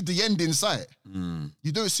don't see the end in sight.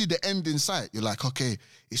 You don't see the end in sight. You're like, okay,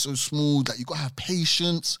 it's so smooth. Like you gotta have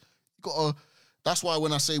patience. You gotta. That's why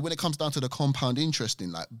when I say when it comes down to the compound interest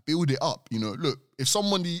in, like build it up. You know, look, if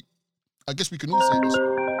somebody, I guess we can all say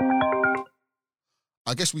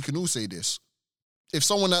this. If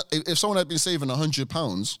someone had been saving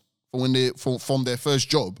 £100 from their first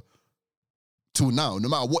job till now, no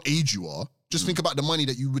matter what age you are, just think about the money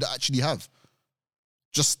that you would actually have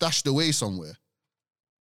just stashed away somewhere.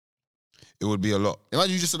 It would be a lot.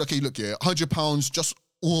 Imagine you just said, okay, look, yeah, £100 just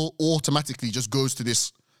automatically just goes to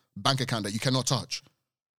this bank account that you cannot touch.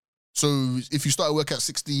 So if you started work at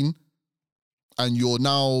 16 and you're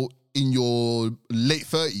now in your late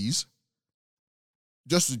 30s,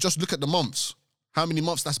 just look at the months. How many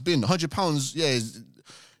months that's been? £100, yeah,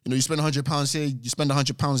 you know, you spend £100 here, you spend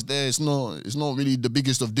 £100 there. It's not really the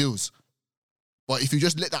biggest of deals. But if you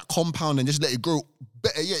just let that compound and just let it grow,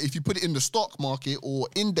 better yet, if you put it in the stock market or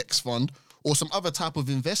index fund or some other type of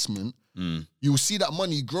investment, you will see that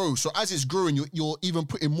money grow. So as it's growing, you're even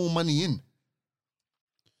putting more money in.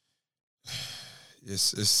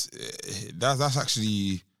 That's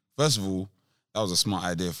actually, first of all, that was a smart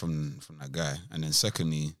idea from that guy. And then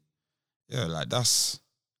secondly, yeah, like it's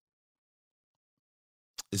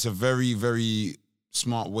a very, very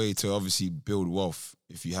smart way to obviously build wealth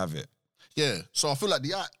if you have it. Yeah, so I feel like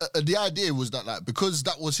the idea was that, like, because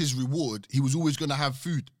that was his reward, he was always gonna have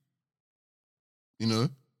food. You know,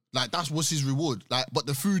 like that was his reward. Like, but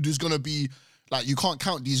the food is gonna be like, you can't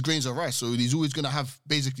count these grains of rice, so he's always gonna have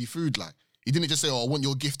basically food. Like, he didn't just say, "Oh, I want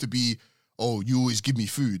your gift to be, oh, you always give me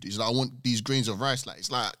food." He's like, "I want these grains of rice." Like, it's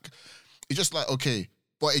just like okay,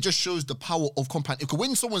 but it just shows the power of compound. Because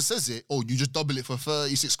when someone says it, oh, you just double it for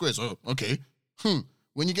 36 squares. Oh, okay.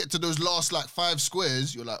 When you get to those last like 5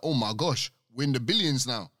 squares, you're like, oh my gosh, we're in the billions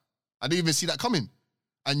now. I didn't even see that coming.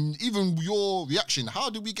 And even your reaction, how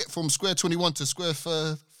did we get from square 21 to square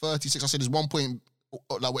 36? I said it's 1 point,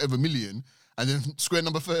 like whatever million. And then square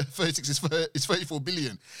number 36 is 34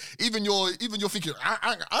 billion. Even you're thinking,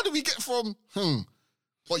 how do we get from,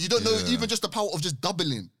 But you don't know even just the power of just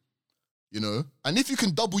doubling, you know? And if you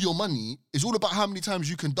can double your money, it's all about how many times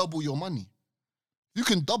you can double your money. You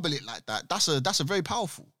can double it like that. That's a very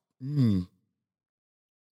powerful. Yeah,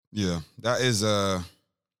 that is that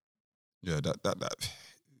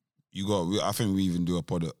you got. I think we even do a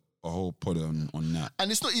whole pod on that. And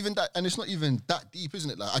it's not even that deep,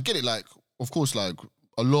 isn't it? Like I get it. Like of course, like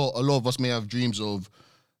a lot of us may have dreams of,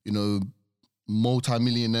 you know,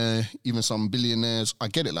 multi-millionaire, even some billionaires. I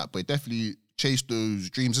get it, like, but definitely chase those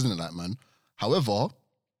dreams, isn't it, like, man? However,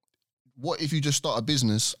 what if you just start a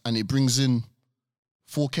business and it brings in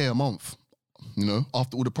 4K a month, you know,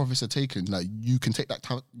 after all the profits are taken, like you can take that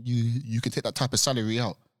you can take that type of salary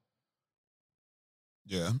out.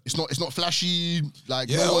 Yeah. It's not flashy. Like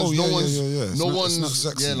Yeah, no one's, It's no not- one's, it's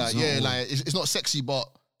not sexy. yeah, like It's not- like it's not sexy, but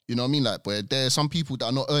you know what I mean. Like, but there are some people that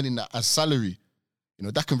are not earning that as salary. You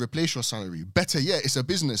know, that can replace your salary. Better yet, it's a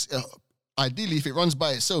business. Ideally, if it runs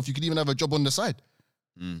by itself, you could even have a job on the side.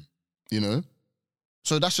 You know,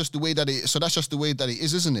 so that's just the way that it. So that's just the way that it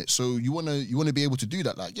is, isn't it? So you wanna be able to do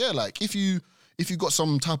that. Like, yeah, like if you got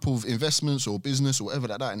some type of investments or business or whatever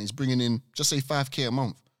like that, and it's bringing in just say 5K a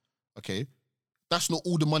month, okay, that's not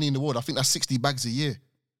all the money in the world. I think that's 60 bags a year.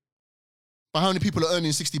 But how many people are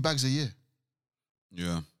earning 60 bags a year?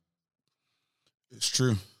 Yeah. It's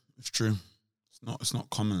true. It's not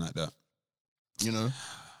common like that. You know,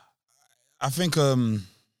 I think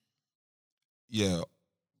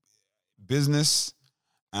business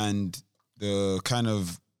and the kind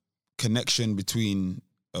of connection between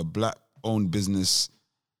a black owned business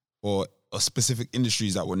or a specific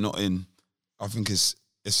industries that we're not in, I think it's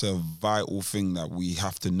a vital thing that we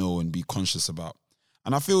have to know and be conscious about.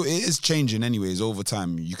 And I feel it is changing anyways over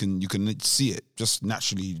time. You can see it just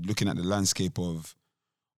naturally looking at the landscape of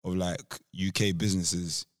like UK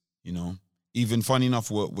businesses, you know. Even funny enough,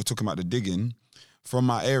 we're talking about the digging from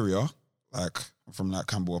my area, like from like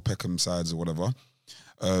Campbell or Peckham sides or whatever.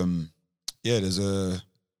 There's a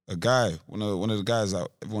guy, one of the guys that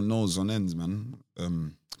everyone knows on ends, man,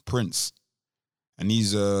 Prince, and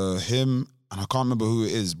he's him, and I can't remember who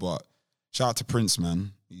it is, but shout out to Prince,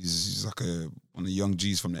 man. He's like one of the young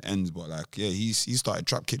G's from the ends, but like he started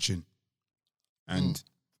Trap Kitchen, and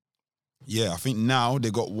I think now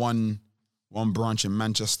they got one branch in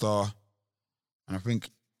Manchester, and I think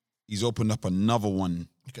he's opened up another one.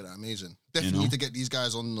 look at that, amazing. Definitely need to get these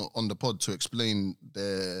guys on the pod to explain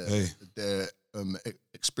their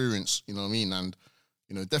experience. You know what I mean? And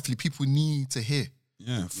you know, definitely people need to hear.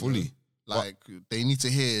 Yeah, fully. You know? Like they need to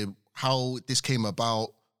hear how this came about.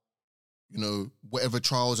 You know, whatever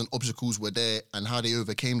trials and obstacles were there and how they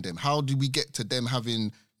overcame them. How did we get to them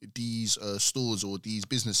having these stores or these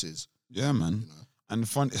businesses? Yeah, man. You know? And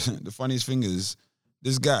the funniest thing is,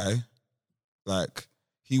 this guy, like,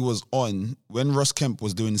 he was on, when Ross Kemp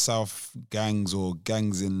was doing South Gangs or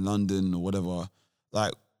Gangs in London or whatever,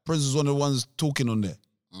 like, Prince was one of the ones talking on there.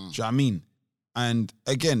 Do you know what I mean? And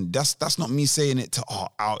again, that's not me saying it to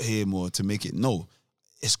out him or to make it. No,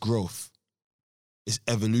 it's growth. It's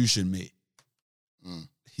evolution, mate.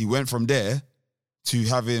 He went from there to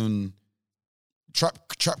having Trap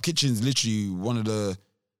Kitchen's literally one of the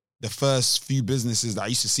first few businesses that I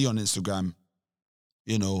used to see on Instagram,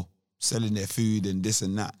 you know, selling their food and this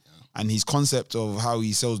and that. Yeah. And his concept of how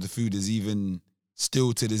he sells the food is even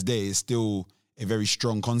still to this day is still a very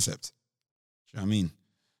strong concept. Do you know what I mean?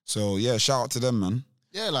 So yeah, shout out to them, man.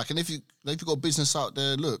 Yeah, like, and if you got a business out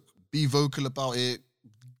there, look, be vocal about it,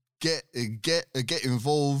 get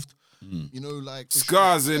involved. You know, like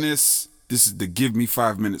Scars in this. This is the Give Me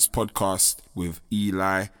 5 Minutes podcast with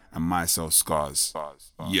Eli and myself, Scars.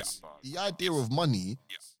 Yeah. The idea of money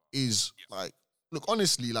is like, look,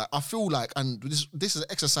 honestly, like I feel like, and this is an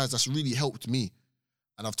exercise that's really helped me,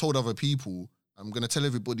 and I've told other people. I'm gonna tell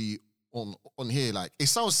everybody on here, like, it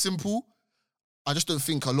sounds simple. I just don't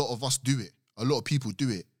think a lot of us do it. A lot of people do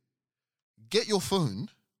it. Get your phone,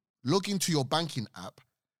 log into your banking app,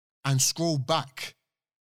 and scroll back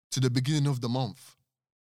to the beginning of the month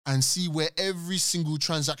and see where every single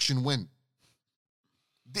transaction went.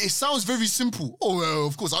 It sounds very simple. Oh, well,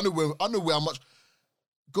 of course, I know where how much.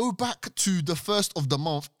 Go back to the first of the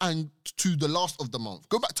month and to the last of the month.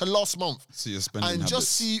 Go back to last month. See your spending and habits.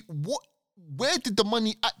 Just see where did the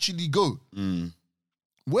money actually go?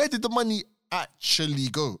 Where did the money actually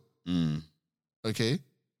go? Okay. I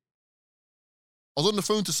was on the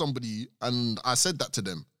phone to somebody and I said that to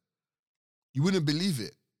them. You wouldn't believe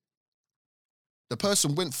it. The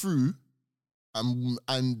person went through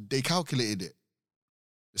and they calculated it.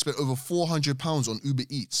 They spent over £400 on Uber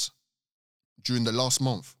Eats during the last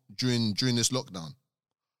month, during this lockdown.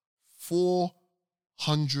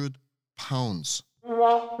 £400.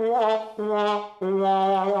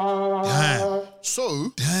 Damn.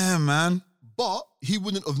 So, damn, man. But he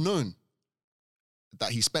wouldn't have known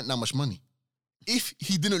that he spent that much money if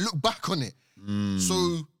he didn't look back on it.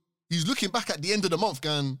 So he's looking back at the end of the month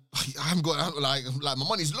going, I haven't got, like my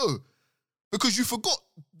money's low. Because you forgot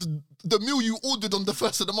the meal you ordered on the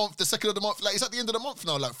first of the month, the second of the month. Like, it's at the end of the month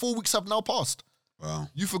now. Like, 4 weeks have now passed. Wow.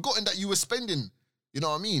 You've forgotten that you were spending, you know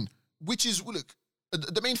what I mean? Which is, look,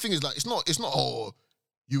 the main thing is like, it's not, oh,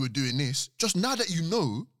 you were doing this. Just now that you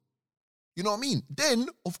know what I mean? Then,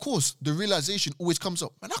 of course, the realization always comes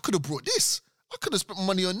up. Man, I could have brought this. I could have spent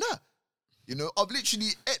money on that. You know, I've literally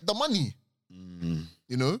ate the money.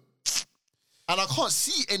 You know? And I can't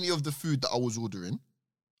see any of the food that I was ordering.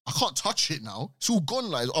 I can't touch it now. It's all gone.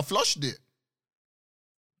 Like I flushed it.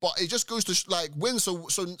 But it just goes to like when so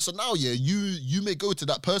now you may go to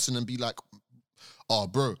that person and be like, oh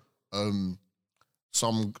bro,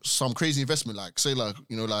 some crazy investment, like say like,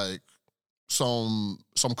 you know, like some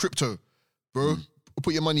crypto, bro.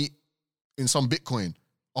 Put your money in some Bitcoin.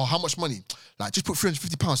 Oh, how much money? Like just put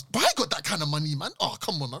 £350. But I ain't got that kind of money, man. Oh,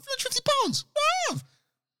 come on, man. £350.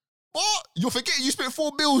 But you're forgetting you spent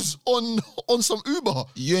 $4 on some Uber.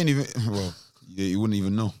 You ain't even, well, you wouldn't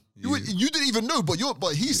even know. You didn't even know, but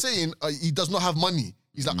he's saying he does not have money.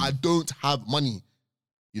 He's like, I don't have money,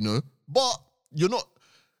 you know. But you're not.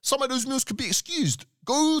 Some of those meals could be excused.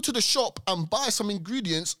 Go to the shop and buy some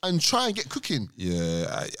ingredients and try and get cooking.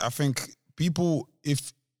 Yeah, I think people,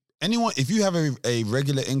 if you have a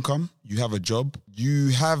regular income, you have a job, you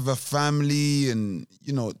have a family, and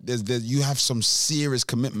you know, you have some serious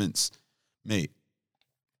commitments, mate.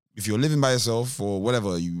 If you're living by yourself or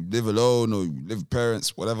whatever, you live alone or you live with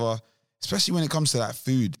parents, whatever, especially when it comes to that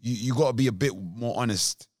food, you got to be a bit more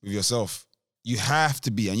honest with yourself. You have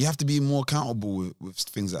to be, and you have to be more accountable with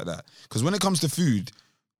things like that. Because when it comes to food,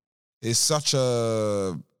 it's such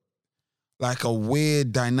a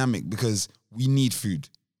weird dynamic because we need food.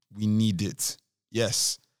 We need it.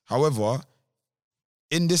 Yes. However,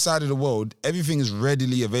 in this side of the world, everything is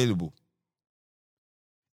readily available.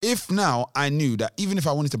 If now I knew that even if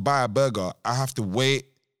I wanted to buy a burger, I have to wait,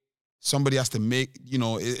 somebody has to make, you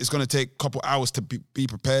know, it's going to take a couple hours to be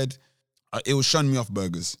prepared, it will shun me off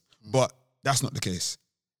burgers. But that's not the case.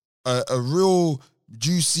 A real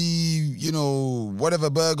juicy, you know, whatever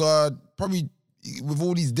burger, probably with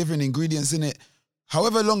all these different ingredients in it,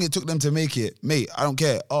 however long it took them to make it, mate, I don't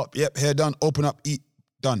care. Up, yep, hair done, open up, eat,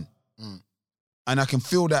 done. And I can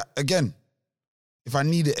feel that again if I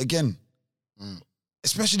need it again.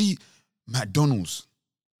 Especially McDonald's.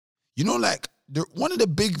 You know, like, one of the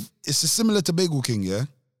big, it's similar to Bagel King, yeah?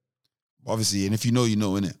 Obviously, and if you know,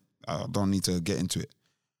 innit? I don't need to get into it.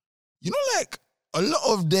 You know, like, a lot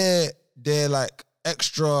of their like,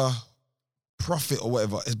 extra profit or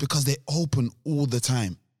whatever is because they open all the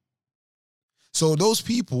time. So those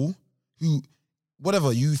people who,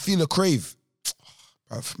 whatever, you feel a crave,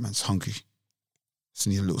 man's hungry. Just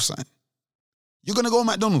need a little sign. You're going to go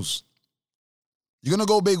McDonald's. You're going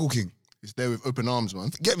to go Bagel King. It's there with open arms,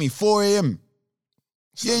 man. Get me, 4 a.m.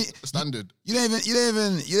 Standard. You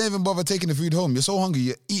don't even bother taking the food home. You're so hungry,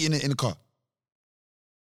 you're eating it in the car.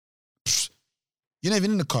 You're not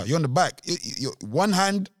even in the car. You're on the back. One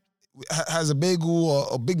hand has a bagel or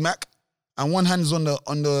a Big Mac, and one hand is on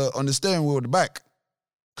the steering wheel at the back.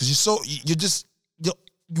 Because you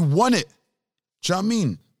want it. Do you know what I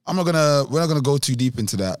mean? We're not gonna go too deep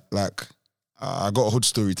into that. Like, I got a hood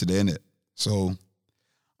story today, innit? So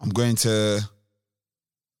I'm going to.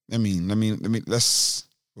 We're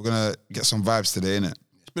gonna get some vibes today, innit?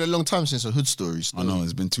 It's been a long time since a hood story. I know,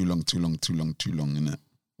 it's been too long, innit?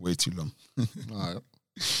 Way too long. All right.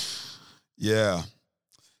 Yeah.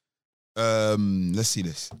 Let's see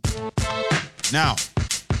this. Now.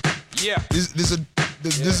 Yeah. This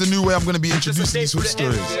is a new way I'm gonna be introducing these hood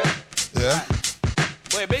stories. Yeah.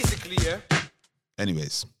 Well, basically, yeah.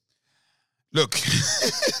 Anyways, look.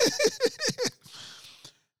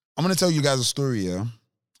 I'm gonna tell you guys a story. Yeah.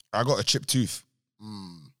 I got a chipped tooth.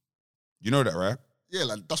 You know that, right? Yeah,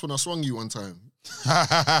 like that's when I swung you one time. You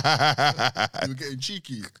were getting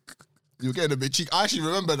cheeky. You were getting a bit cheeky. I actually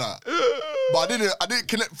remember that. But I didn't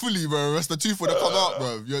connect fully, bro. Rest the tooth would have come out,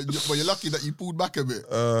 bro. But you're lucky that you pulled back a bit.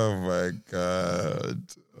 Oh my God.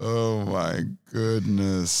 Oh my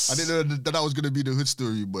goodness. I didn't know that was gonna be the hood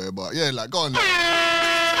story, boy. But yeah, like, go on. Like.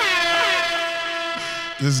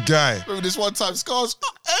 This guy. Remember this one time, Scars?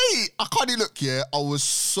 Hey, I can't even look, yeah. I was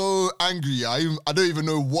so angry. I don't even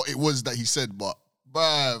know what it was that he said, but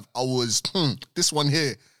bruv, I was, this one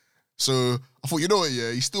here. So I thought, you know what,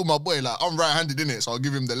 yeah, he's still my boy. Like, I'm right-handed, innit? So I'll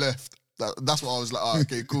give him the left. That's what I was like, oh,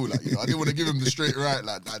 okay, cool. Like, you know, I didn't want to give him the straight right.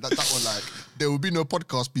 Like, that one, like, there will be no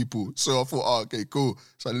podcast people. So I thought, oh, okay, cool.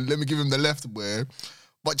 So let me give him the left, boy.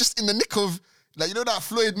 But just in the nick of, like, you know that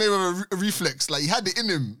Floyd Mayweather reflex? Like, he had it in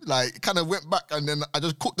him. Like, it kind of went back, and then I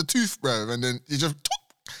just caught the tooth, bro. And then it just,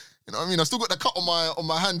 you know what I mean? I still got the cut on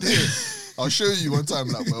my hand here. I'll show you one time,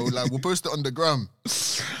 like, bro. Like, we'll post it on the gram.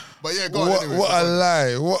 But yeah, go on. Anyway, what a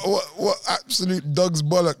lie. What absolute dog's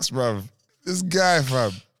bollocks, bruv. This guy,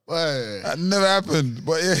 fam. Boy. That never happened,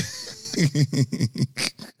 but yeah.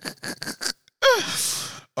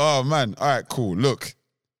 Oh, man. All right, cool. Look,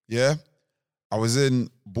 yeah, I was in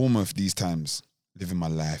Bournemouth these times, living my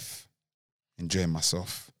life, enjoying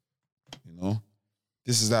myself, you know?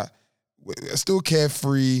 This is that, we're still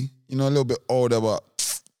carefree, you know, a little bit older, but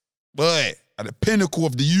boy, at the pinnacle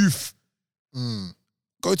of the youth. Mm.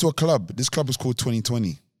 Go to a club. This club was called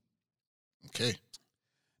 2020. Okay.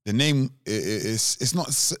 The name it's not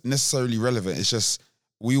necessarily relevant. It's just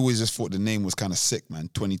we always just thought the name was kind of sick, man.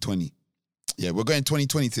 2020. Yeah, we're going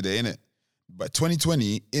 2020 today, innit? But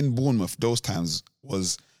 2020 in Bournemouth, those times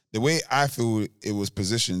was the way I feel it was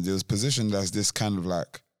positioned. It was positioned as this kind of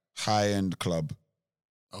like high-end club.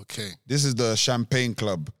 Okay. This is the champagne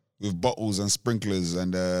club with bottles and sprinklers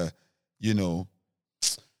and you know,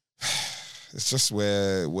 it's just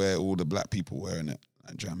where all the black people were in it.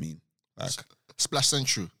 Like, do you know what I mean? Like Splash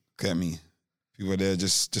Central. Get me? People there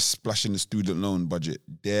just splashing the student loan budget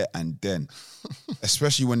there and then,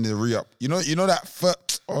 especially when they re-up. You know that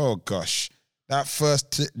first. Oh gosh, that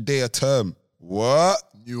first day of term. What?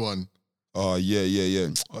 New one. Oh yeah.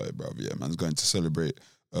 All right, bro. Yeah, man's going to celebrate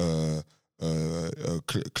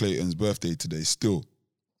Clayton's birthday today. Still.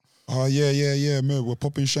 Oh yeah, man. We're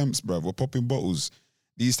popping champs, bro. We're popping bottles.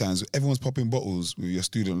 These times, everyone's popping bottles with your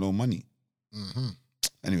student loan money. Mm-hmm.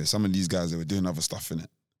 Anyway, some of these guys, they were doing other stuff in it.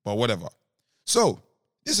 But whatever. So,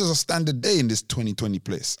 this is a standard day in this 2020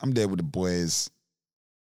 place. I'm there with the boys,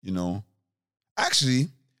 you know. Actually,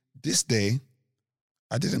 this day,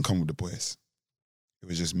 I didn't come with the boys. It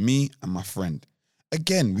was just me and my friend.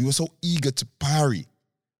 Again, we were so eager to party.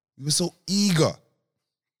 We were so eager.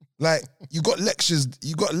 Like, you got lectures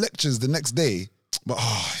the next day, but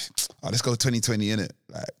let's go 2020, innit?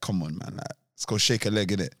 Like, come on, man. Like, let's go shake a leg,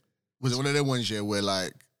 innit? Was it one of them ones, yeah, where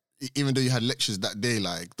like, even though you had lectures that day,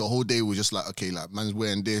 like the whole day was just like, okay, like man's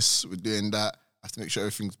wearing this, we're doing that, have to make sure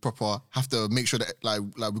everything's proper, have to make sure that like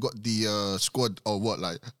we got the squad or what,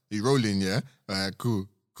 like you rolling, yeah? Cool.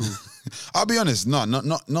 I'll be honest, not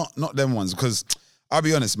them ones, because I'll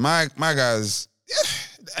be honest, my guys, yeah,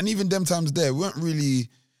 and even them times there weren't really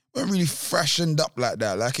freshened up like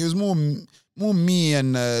that. Like it was more me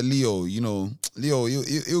and Leo. You know, Leo,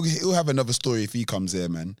 he'll have another story if he comes here,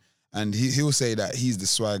 man. And he'll say that he's the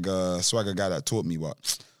swagger guy that taught me.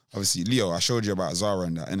 But obviously, Leo, I showed you about Zara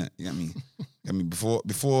and that, innit? You get me? Get me?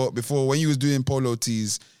 Before when you was doing polo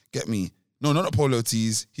tees, get me? No, not polo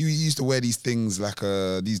tees. He used to wear these things like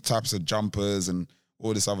these types of jumpers and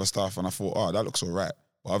all this other stuff. And I thought, oh, that looks all right.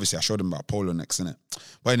 But obviously, I showed him about polo next, innit?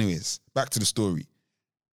 But anyways, back to the story.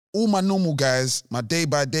 All my normal guys, my day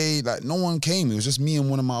by day, like no one came. It was just me and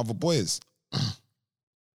one of my other boys.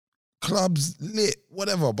 Clubs lit,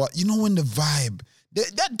 whatever. But you know when the vibe,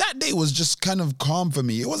 that day was just kind of calm for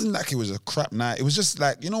me. It wasn't like it was a crap night. It was just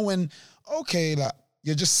like, you know when, okay, like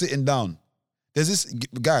you're just sitting down. There's this,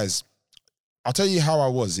 guys, I'll tell you how I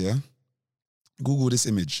was, yeah? Google this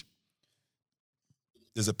image.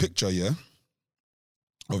 There's a picture, yeah,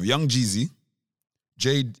 of Young Jeezy,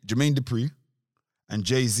 Jermaine Dupri, and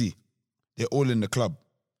Jay-Z. They're all in the club.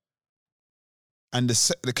 And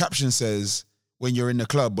the caption says, when you're in the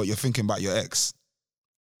club, but you're thinking about your ex.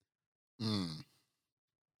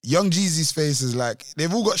 Young Jeezy's face is like,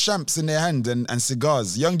 they've all got champs in their hand and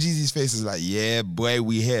cigars. Young Jeezy's face is like, yeah, boy,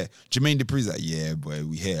 we here. Jermaine Dupri's like, yeah, boy,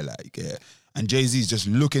 we here. Like, yeah. And Jay-Z's just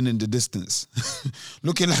looking in the distance.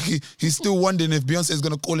 Looking like he's still wondering if Beyonce's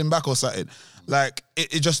going to call him back or something. Like,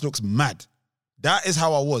 it just looks mad. That is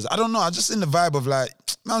how I was. I don't know. I just in the vibe of like,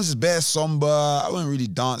 man, I was just bare somber. I wasn't really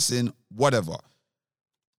dancing, whatever.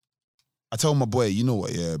 I told my boy, you know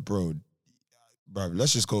what, yeah, bro,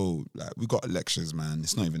 let's just go. Like, we got lectures, man.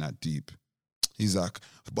 It's not even that deep. He's like,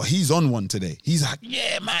 but he's on one today. He's like,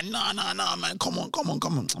 yeah, man, no, man, come on.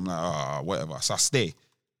 I'm like, whatever. So I stay.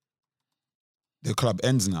 The club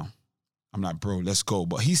ends now. I'm like, bro, let's go.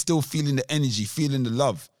 But he's still feeling the energy, feeling the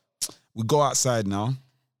love. We go outside now.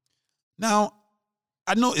 Now,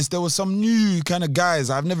 I noticed there was some new kind of guys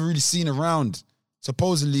I've never really seen around.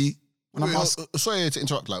 Supposedly, when I'm sorry to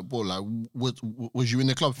interrupt, like, bro, like, was you in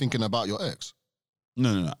the club thinking about your ex?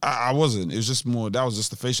 No. I wasn't. It was just more, that was just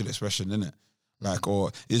the facial expression, innit? Like,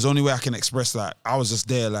 or it's the only way I can express that. I was just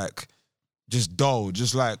there, like, just dull,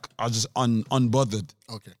 just like, I was just unbothered.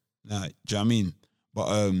 Okay. Like, do you know what I mean?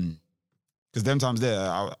 But, because them times there,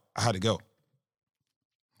 I had to go.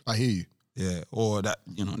 I hear you. Yeah, or that,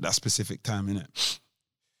 you know, that specific time, innit?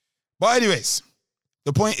 But anyways,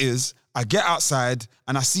 the point is, I get outside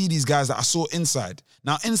and I see these guys that I saw inside.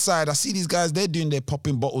 Now inside, I see these guys, they're doing their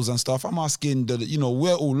popping bottles and stuff. I'm asking,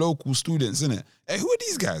 we're all local students, innit? Hey, who are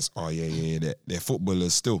these guys? Oh, yeah, they're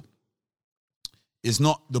footballers still. It's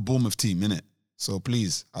not the Bournemouth team, innit? So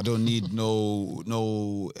please, I don't need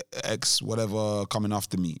no ex whatever coming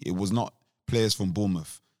after me. It was not players from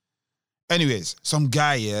Bournemouth. Anyways, some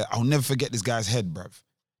guy, yeah, I'll never forget this guy's head, bruv.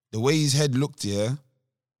 The way his head looked, yeah,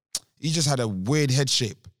 he just had a weird head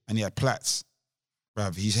shape and he had plaits.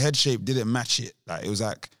 Bruv, his head shape didn't match it. Like, it was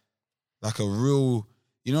like, like a real,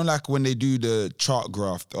 you know, like when they do the chart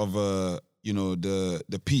graph of you know,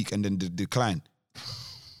 the peak and then the decline.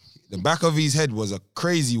 The back of his head was a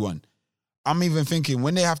crazy one. I'm even thinking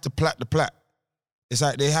when they have to plait the plait, it's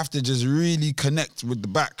like they have to just really connect with the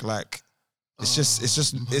back. Like it's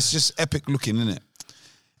just epic looking, isn't it?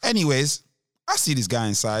 Anyways, I see this guy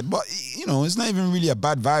inside, but you know, it's not even really a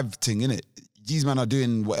bad vibe thing, innit? These men are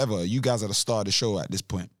doing whatever. You guys are the star of the show at this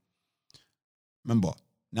point. Remember,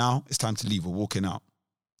 now it's time to leave. We're walking out.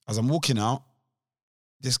 As I'm walking out,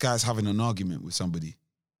 this guy's having an argument with somebody.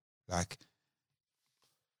 Like,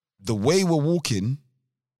 the way we're walking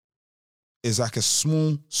is like a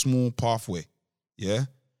small pathway. Yeah?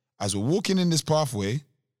 As we're walking in this pathway,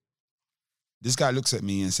 this guy looks at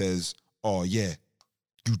me and says, "Oh, yeah,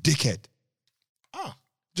 you dickhead."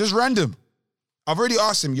 Just random. I've already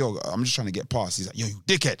asked him, "Yo, I'm just trying to get past." He's like, "Yo, you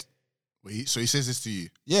dickhead." Wait, so he says this to you?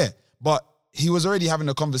 Yeah, but he was already having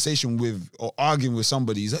a conversation with or arguing with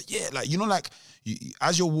somebody. He's like, "Yeah, like, you know, like,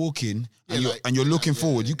 as you're walking and you're looking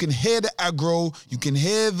forward, you can hear the aggro, you can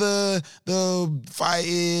hear the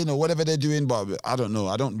fighting or whatever they're doing, but I don't know.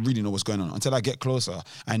 I don't really know what's going on until I get closer.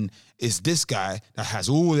 And it's this guy that has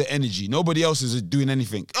all the energy. Nobody else is doing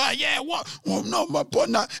anything. Yeah, what? Well, no, but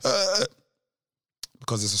not.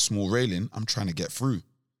 Because it's a small railing, I'm trying to get through.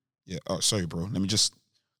 Yeah, oh, sorry, bro. Let me just...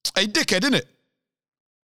 Hey, dickhead, innit?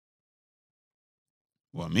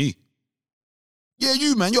 What, me? Yeah,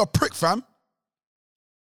 you, man. You're a prick, fam.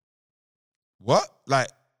 What? Like,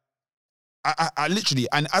 I literally...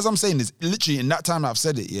 And as I'm saying this, literally in that time I've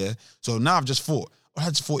said it, yeah? So now I've just thought... What I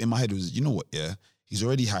just thought in my head was, you know what, yeah? He's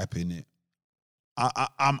already hyping it.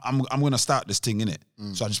 I'm going to start this thing, innit?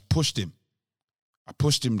 So I just pushed him. I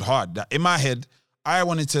pushed him hard. That in my head... I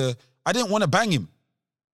didn't want to bang him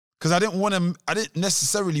because I didn't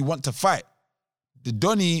necessarily want to fight. The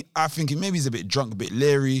Donny, I think maybe he's a bit drunk, a bit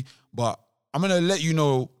leery, but I'm going to let you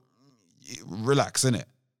know, relax, innit?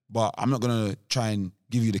 But I'm not going to try and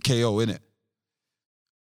give you the KO, innit?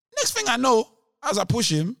 Next thing I know, as I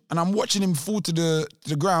push him and I'm watching him fall to the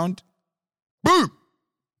ground, boom!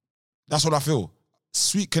 That's what I feel.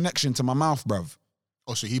 Sweet connection to my mouth, bruv.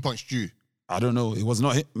 Oh, so he punched you? I don't know. It was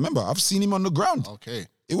not him. Remember, I've seen him on the ground. Okay.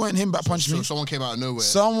 It wasn't him that punched me. So someone came out of nowhere.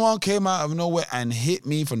 Someone came out of nowhere and hit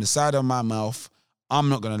me from the side of my mouth. I'm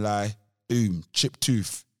not going to lie. Boom. Chipped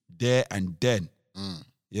tooth. There and then.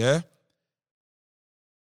 Yeah?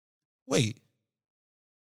 Wait.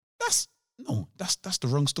 That's the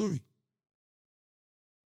wrong story.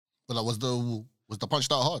 But like, was the punch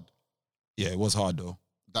that hard? Yeah, it was hard though.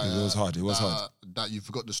 It was hard. That you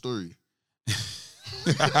forgot the story.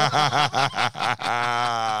 You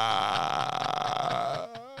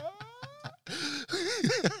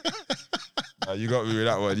got me with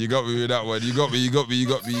that one. You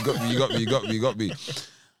got me.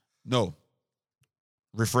 No.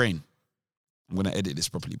 Refrain. I'm going to edit this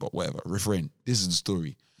properly, but whatever. Refrain. This is the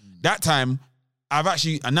story. That time, I've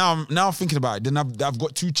actually, and now I'm thinking about it, then I've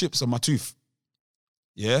got 2 chips on my tooth.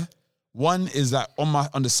 Yeah? One is like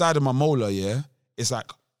on the side of my molar, yeah? It's like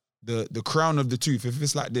the crown of the tooth. If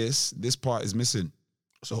it's like this part is missing.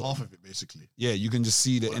 So half of it, basically. Yeah, you can just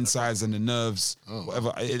see the insides and the nerves,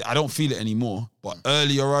 whatever. I don't feel it anymore. But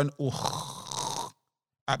earlier on,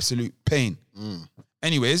 absolute pain.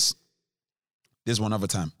 Anyways, there's one other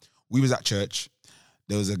time. We was at church.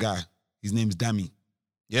 There was a guy. His name's Dammy.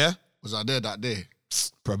 Yeah? Was I there that day?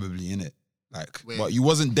 Probably, innit? Like, but you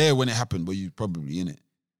wasn't there when it happened, but you probably, innit?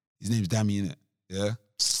 His name's Dammy, innit? Yeah?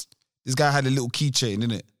 This guy had a little keychain,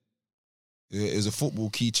 innit? It was a football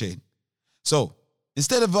keychain. So,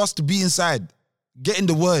 instead of us to be inside, getting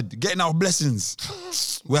the word, getting our blessings,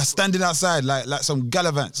 we're standing outside like some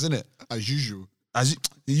gallivants, innit? As usual.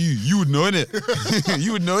 You would know, innit?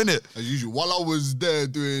 You would know, innit? As usual. While I was there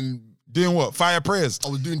doing what? Fire prayers? I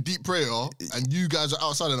was doing deep prayer, and you guys are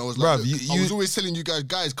outside, and I was like, I was always telling you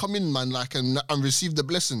guys, come in, man, like, and receive the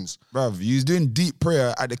blessings. Bruv, you was doing deep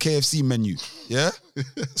prayer at the KFC menu, yeah?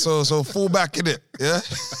 so fall back, innit? Yeah?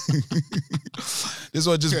 This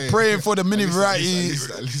was just praying for the mini variety.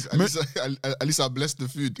 At least I blessed the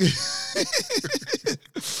food.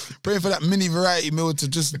 Praying for that mini variety meal to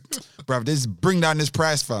just, bruv, just bring down this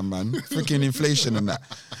price, fam, man. Freaking inflation and that.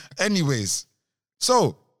 Anyways,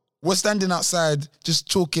 so we're standing outside, just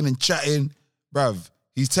talking and chatting. Bruv,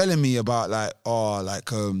 he's telling me about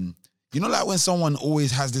you know, like when someone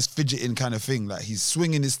always has this fidgeting kind of thing, like he's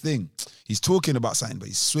swinging his thing. He's talking about something, but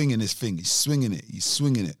he's swinging his thing. He's swinging it.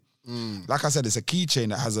 Like I said, it's a keychain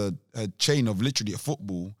that has a chain of literally a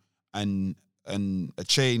football and a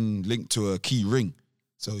chain linked to a key ring.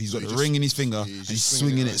 So he's got a ring in his finger and he's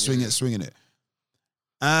swinging it.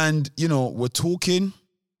 And, you know, we're talking.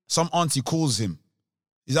 some auntie calls him.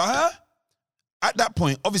 He's like, huh? At that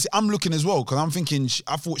point, obviously, I'm looking as well because I'm thinking,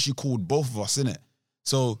 I thought she called both of us, innit?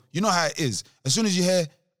 So, you know how it is. As soon as you hear,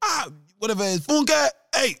 whatever it is, Funke,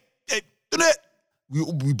 hey, do that.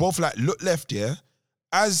 We both like look left, yeah?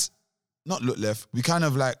 Not look left, we kind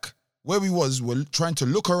of like, where we're trying to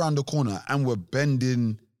look around the corner and we're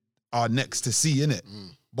bending our necks to see, innit?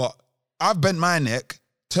 But I've bent my neck,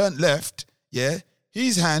 turned left, yeah?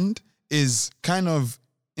 His hand is kind of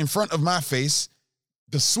in front of my face.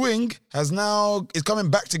 The swing is coming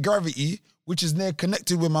back to gravity, which is near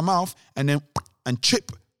connected with my mouth, and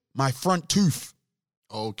chip my front tooth.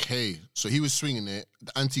 Okay, so he was swinging it.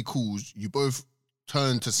 The auntie calls. You both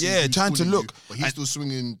turn to see. Yeah, trying to look, but he's still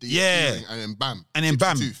swinging the earring, and then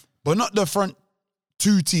bam, tooth. But not the front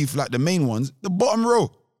two teeth like the main ones. The bottom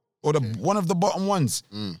row or one of the bottom ones.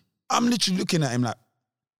 I'm literally looking at him like,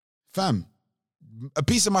 fam, a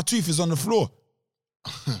piece of my tooth is on the floor.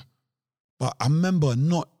 But I remember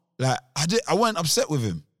I wasn't upset with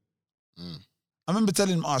him. I remember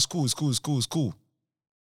telling him, it's cool.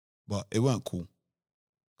 But it weren't cool.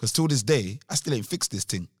 Because till this day, I still ain't fixed this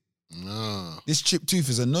thing. No. This chipped tooth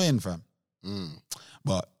is annoying, fam.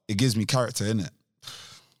 But it gives me character, innit?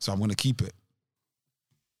 So I'm going to keep it.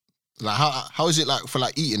 Like, how is it like for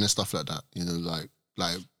like eating and stuff like that? You know, like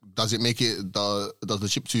does it make it, does the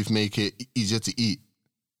chipped tooth make it easier to eat?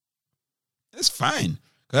 It's fine.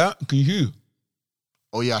 Can you hear?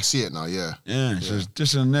 Oh yeah, I see it now, yeah. Yeah. So it's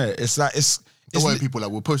just in there. It's like, Don't worry, people, like,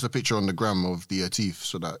 we'll post a picture on the gram of the teeth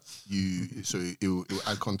so that it will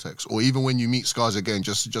add context. Or even when you meet Scars again,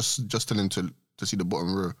 just tell him to see the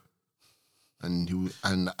bottom row, and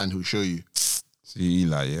he'll show you. See,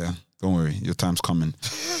 Eli, yeah. Don't worry, your time's coming.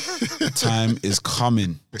 Time is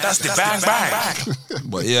coming. That's the bang.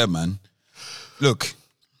 But yeah, man. Look,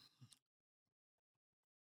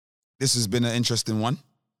 this has been an interesting one.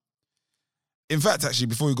 In fact, actually,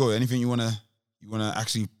 before we go, anything you wanna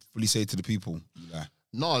actually fully say to the people? Eli?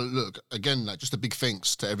 No, look, again, like, just a big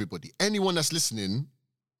thanks to everybody. Anyone that's listening,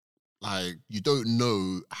 like, you don't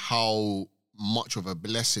know how much of a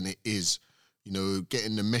blessing it is, you know,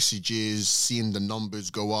 getting the messages, seeing the numbers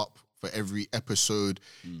go up for every episode.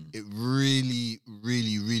 It really,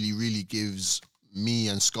 really, really, really gives me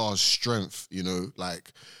and Scars strength, you know,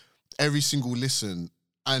 like, every single listen.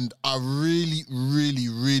 And I really, really,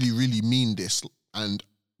 really, really mean this. And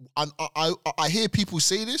I hear people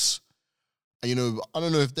say this, and, you know, I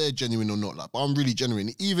don't know if they're genuine or not, like, but I'm really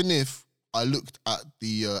genuine. Even if I looked at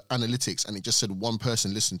the analytics and it just said one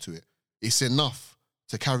person listened to it, it's enough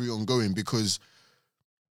to carry on going, because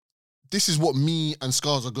this is what me and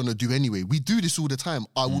Scars are gonna do anyway. We do this all the time.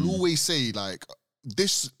 I will always say, like,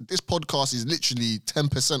 this podcast is literally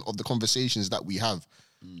 10% of the conversations that we have,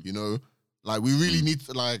 you know? Like, we really need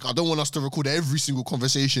to, like, I don't want us to record every single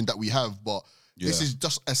conversation that we have, but this is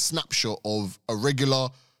just a snapshot of a regular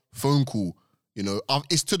phone call. You know,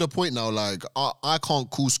 it's to the point now, like, I can't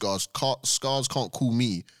call Scars. Scars can't call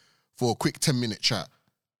me for a quick 10-minute chat.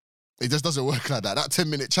 It just doesn't work like that. That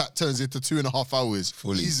 10-minute chat turns into 2.5 hours.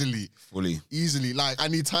 Fully. Easily. Like, I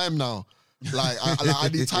need time now. Like, I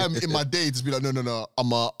need time in my day to be like, no.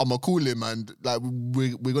 I'm a call him, and, like,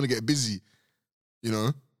 we're going to get busy, you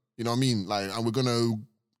know? You know what I mean? Like, and we're gonna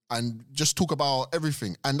just talk about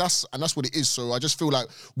everything, and that's what it is. So I just feel like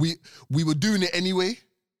we were doing it anyway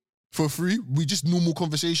for free. We just normal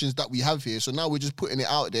conversations that we have here. So now we're just putting it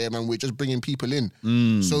out there, man. We're just bringing people in.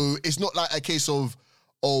 So it's not like a case of,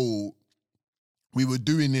 oh, we were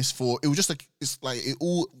doing this for. It was just like, it's like it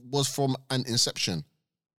all was from an inception.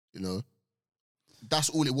 You know, that's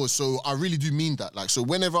all it was. So I really do mean that. Like, so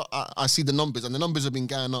whenever I see the numbers, and the numbers have been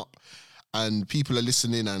going up, and people are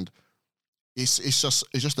listening, and it's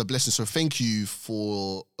just a blessing. So thank you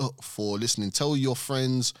for listening. Tell your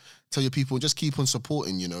friends, tell your people, just keep on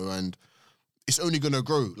supporting, you know, and it's only gonna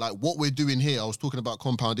grow. Like, what we're doing here, I was talking about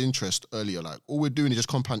compound interest earlier. Like, all we're doing is just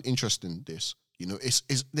compound interest in this. You know,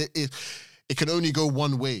 it can only go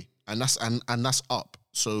one way, and that's up.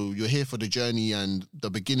 So you're here for the journey and the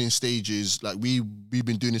beginning stages. Like, we've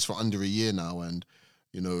been doing this for under a year now, and,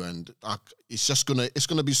 you know, and it's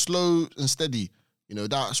gonna be slow and steady. You know,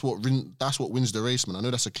 that's what wins the race, man. I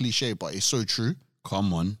know that's a cliche, but it's so true.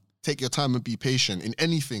 Come on. Take your time and be patient in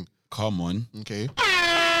anything. Come on. Okay.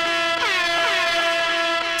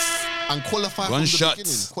 And qualify Gunshots. from the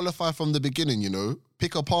beginning. Qualify from the beginning, you know.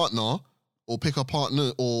 Pick a partner or pick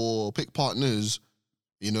partners,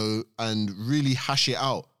 you know, and really hash it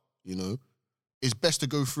out, you know. It's best to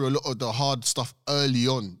go through a lot of the hard stuff early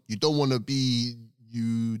on. You don't want to be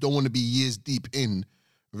years deep in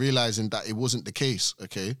realizing that it wasn't the case,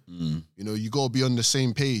 okay? You know, you got to be on the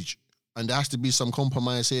same page. and there has to be some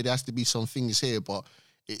compromise here. There has to be some things here, but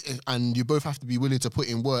and you both have to be willing to put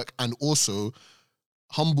in work and also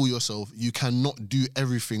humble yourself. You cannot do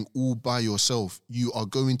everything all by yourself. You are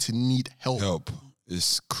going to need help. Help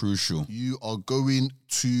is crucial. You are going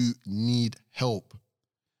to need help.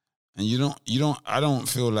 And I don't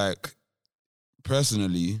feel like,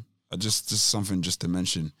 personally, just something just to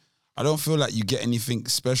mention, I don't feel like you get anything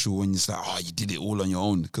special when it's like, oh, you did it all on your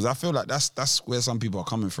own. Because I feel like that's where some people are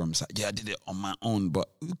coming from. It's like, yeah, I did it on my own, but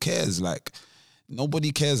who cares? Like,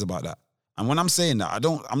 nobody cares about that. And when I'm saying that,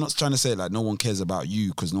 I'm not trying to say like no one cares about you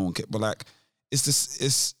because no one cares, but like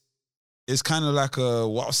it's kind of like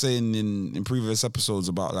what I was saying in previous episodes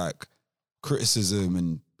about like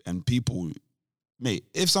criticism and people. Mate,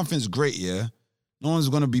 if something's great, yeah, no one's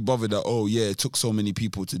gonna be bothered that, oh yeah, it took so many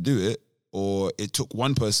people to do it, or it took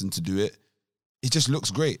one person to do it. It just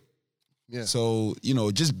looks great. Yeah. So,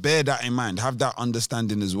 just bear that in mind. Have that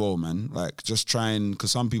understanding as well, man. Like, just trying,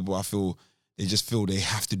 because some people, I feel, they just feel they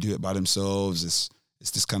have to do it by themselves. It's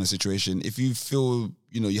this kind of situation. If you feel,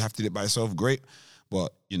 you have to do it by yourself, great.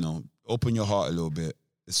 But, open your heart a little bit.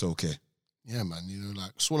 It's okay. Yeah, man.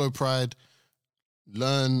 Like, swallow pride,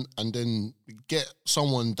 learn, and then get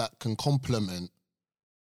someone that can complement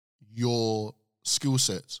your skill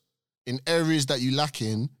sets. In areas that you lack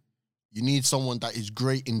in, you need someone that is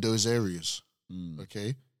great in those areas.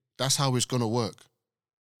 Okay? That's how it's going to work.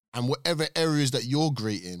 And whatever areas that you're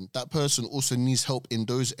great in, that person also needs help in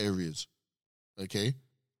those areas. Okay?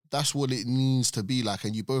 That's what it needs to be like.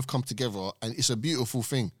 And you both come together and it's a beautiful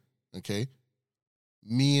thing. Okay?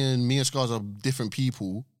 Me and Scars are different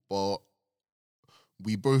people, but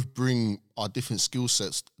we both bring our different skill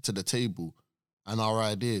sets to the table and our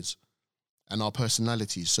ideas and our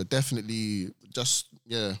personalities. So definitely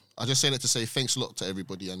I just say that to say thanks a lot to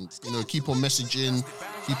everybody, and keep on messaging,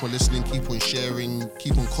 keep on listening, keep on sharing,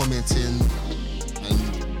 keep on commenting,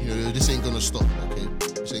 and this ain't gonna stop, okay?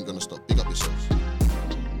 This ain't gonna stop. Big up yourselves.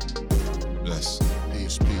 Bless.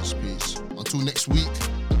 Peace. Until next week,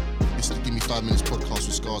 this is the Give Me 5 Minutes podcast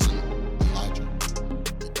with Scars and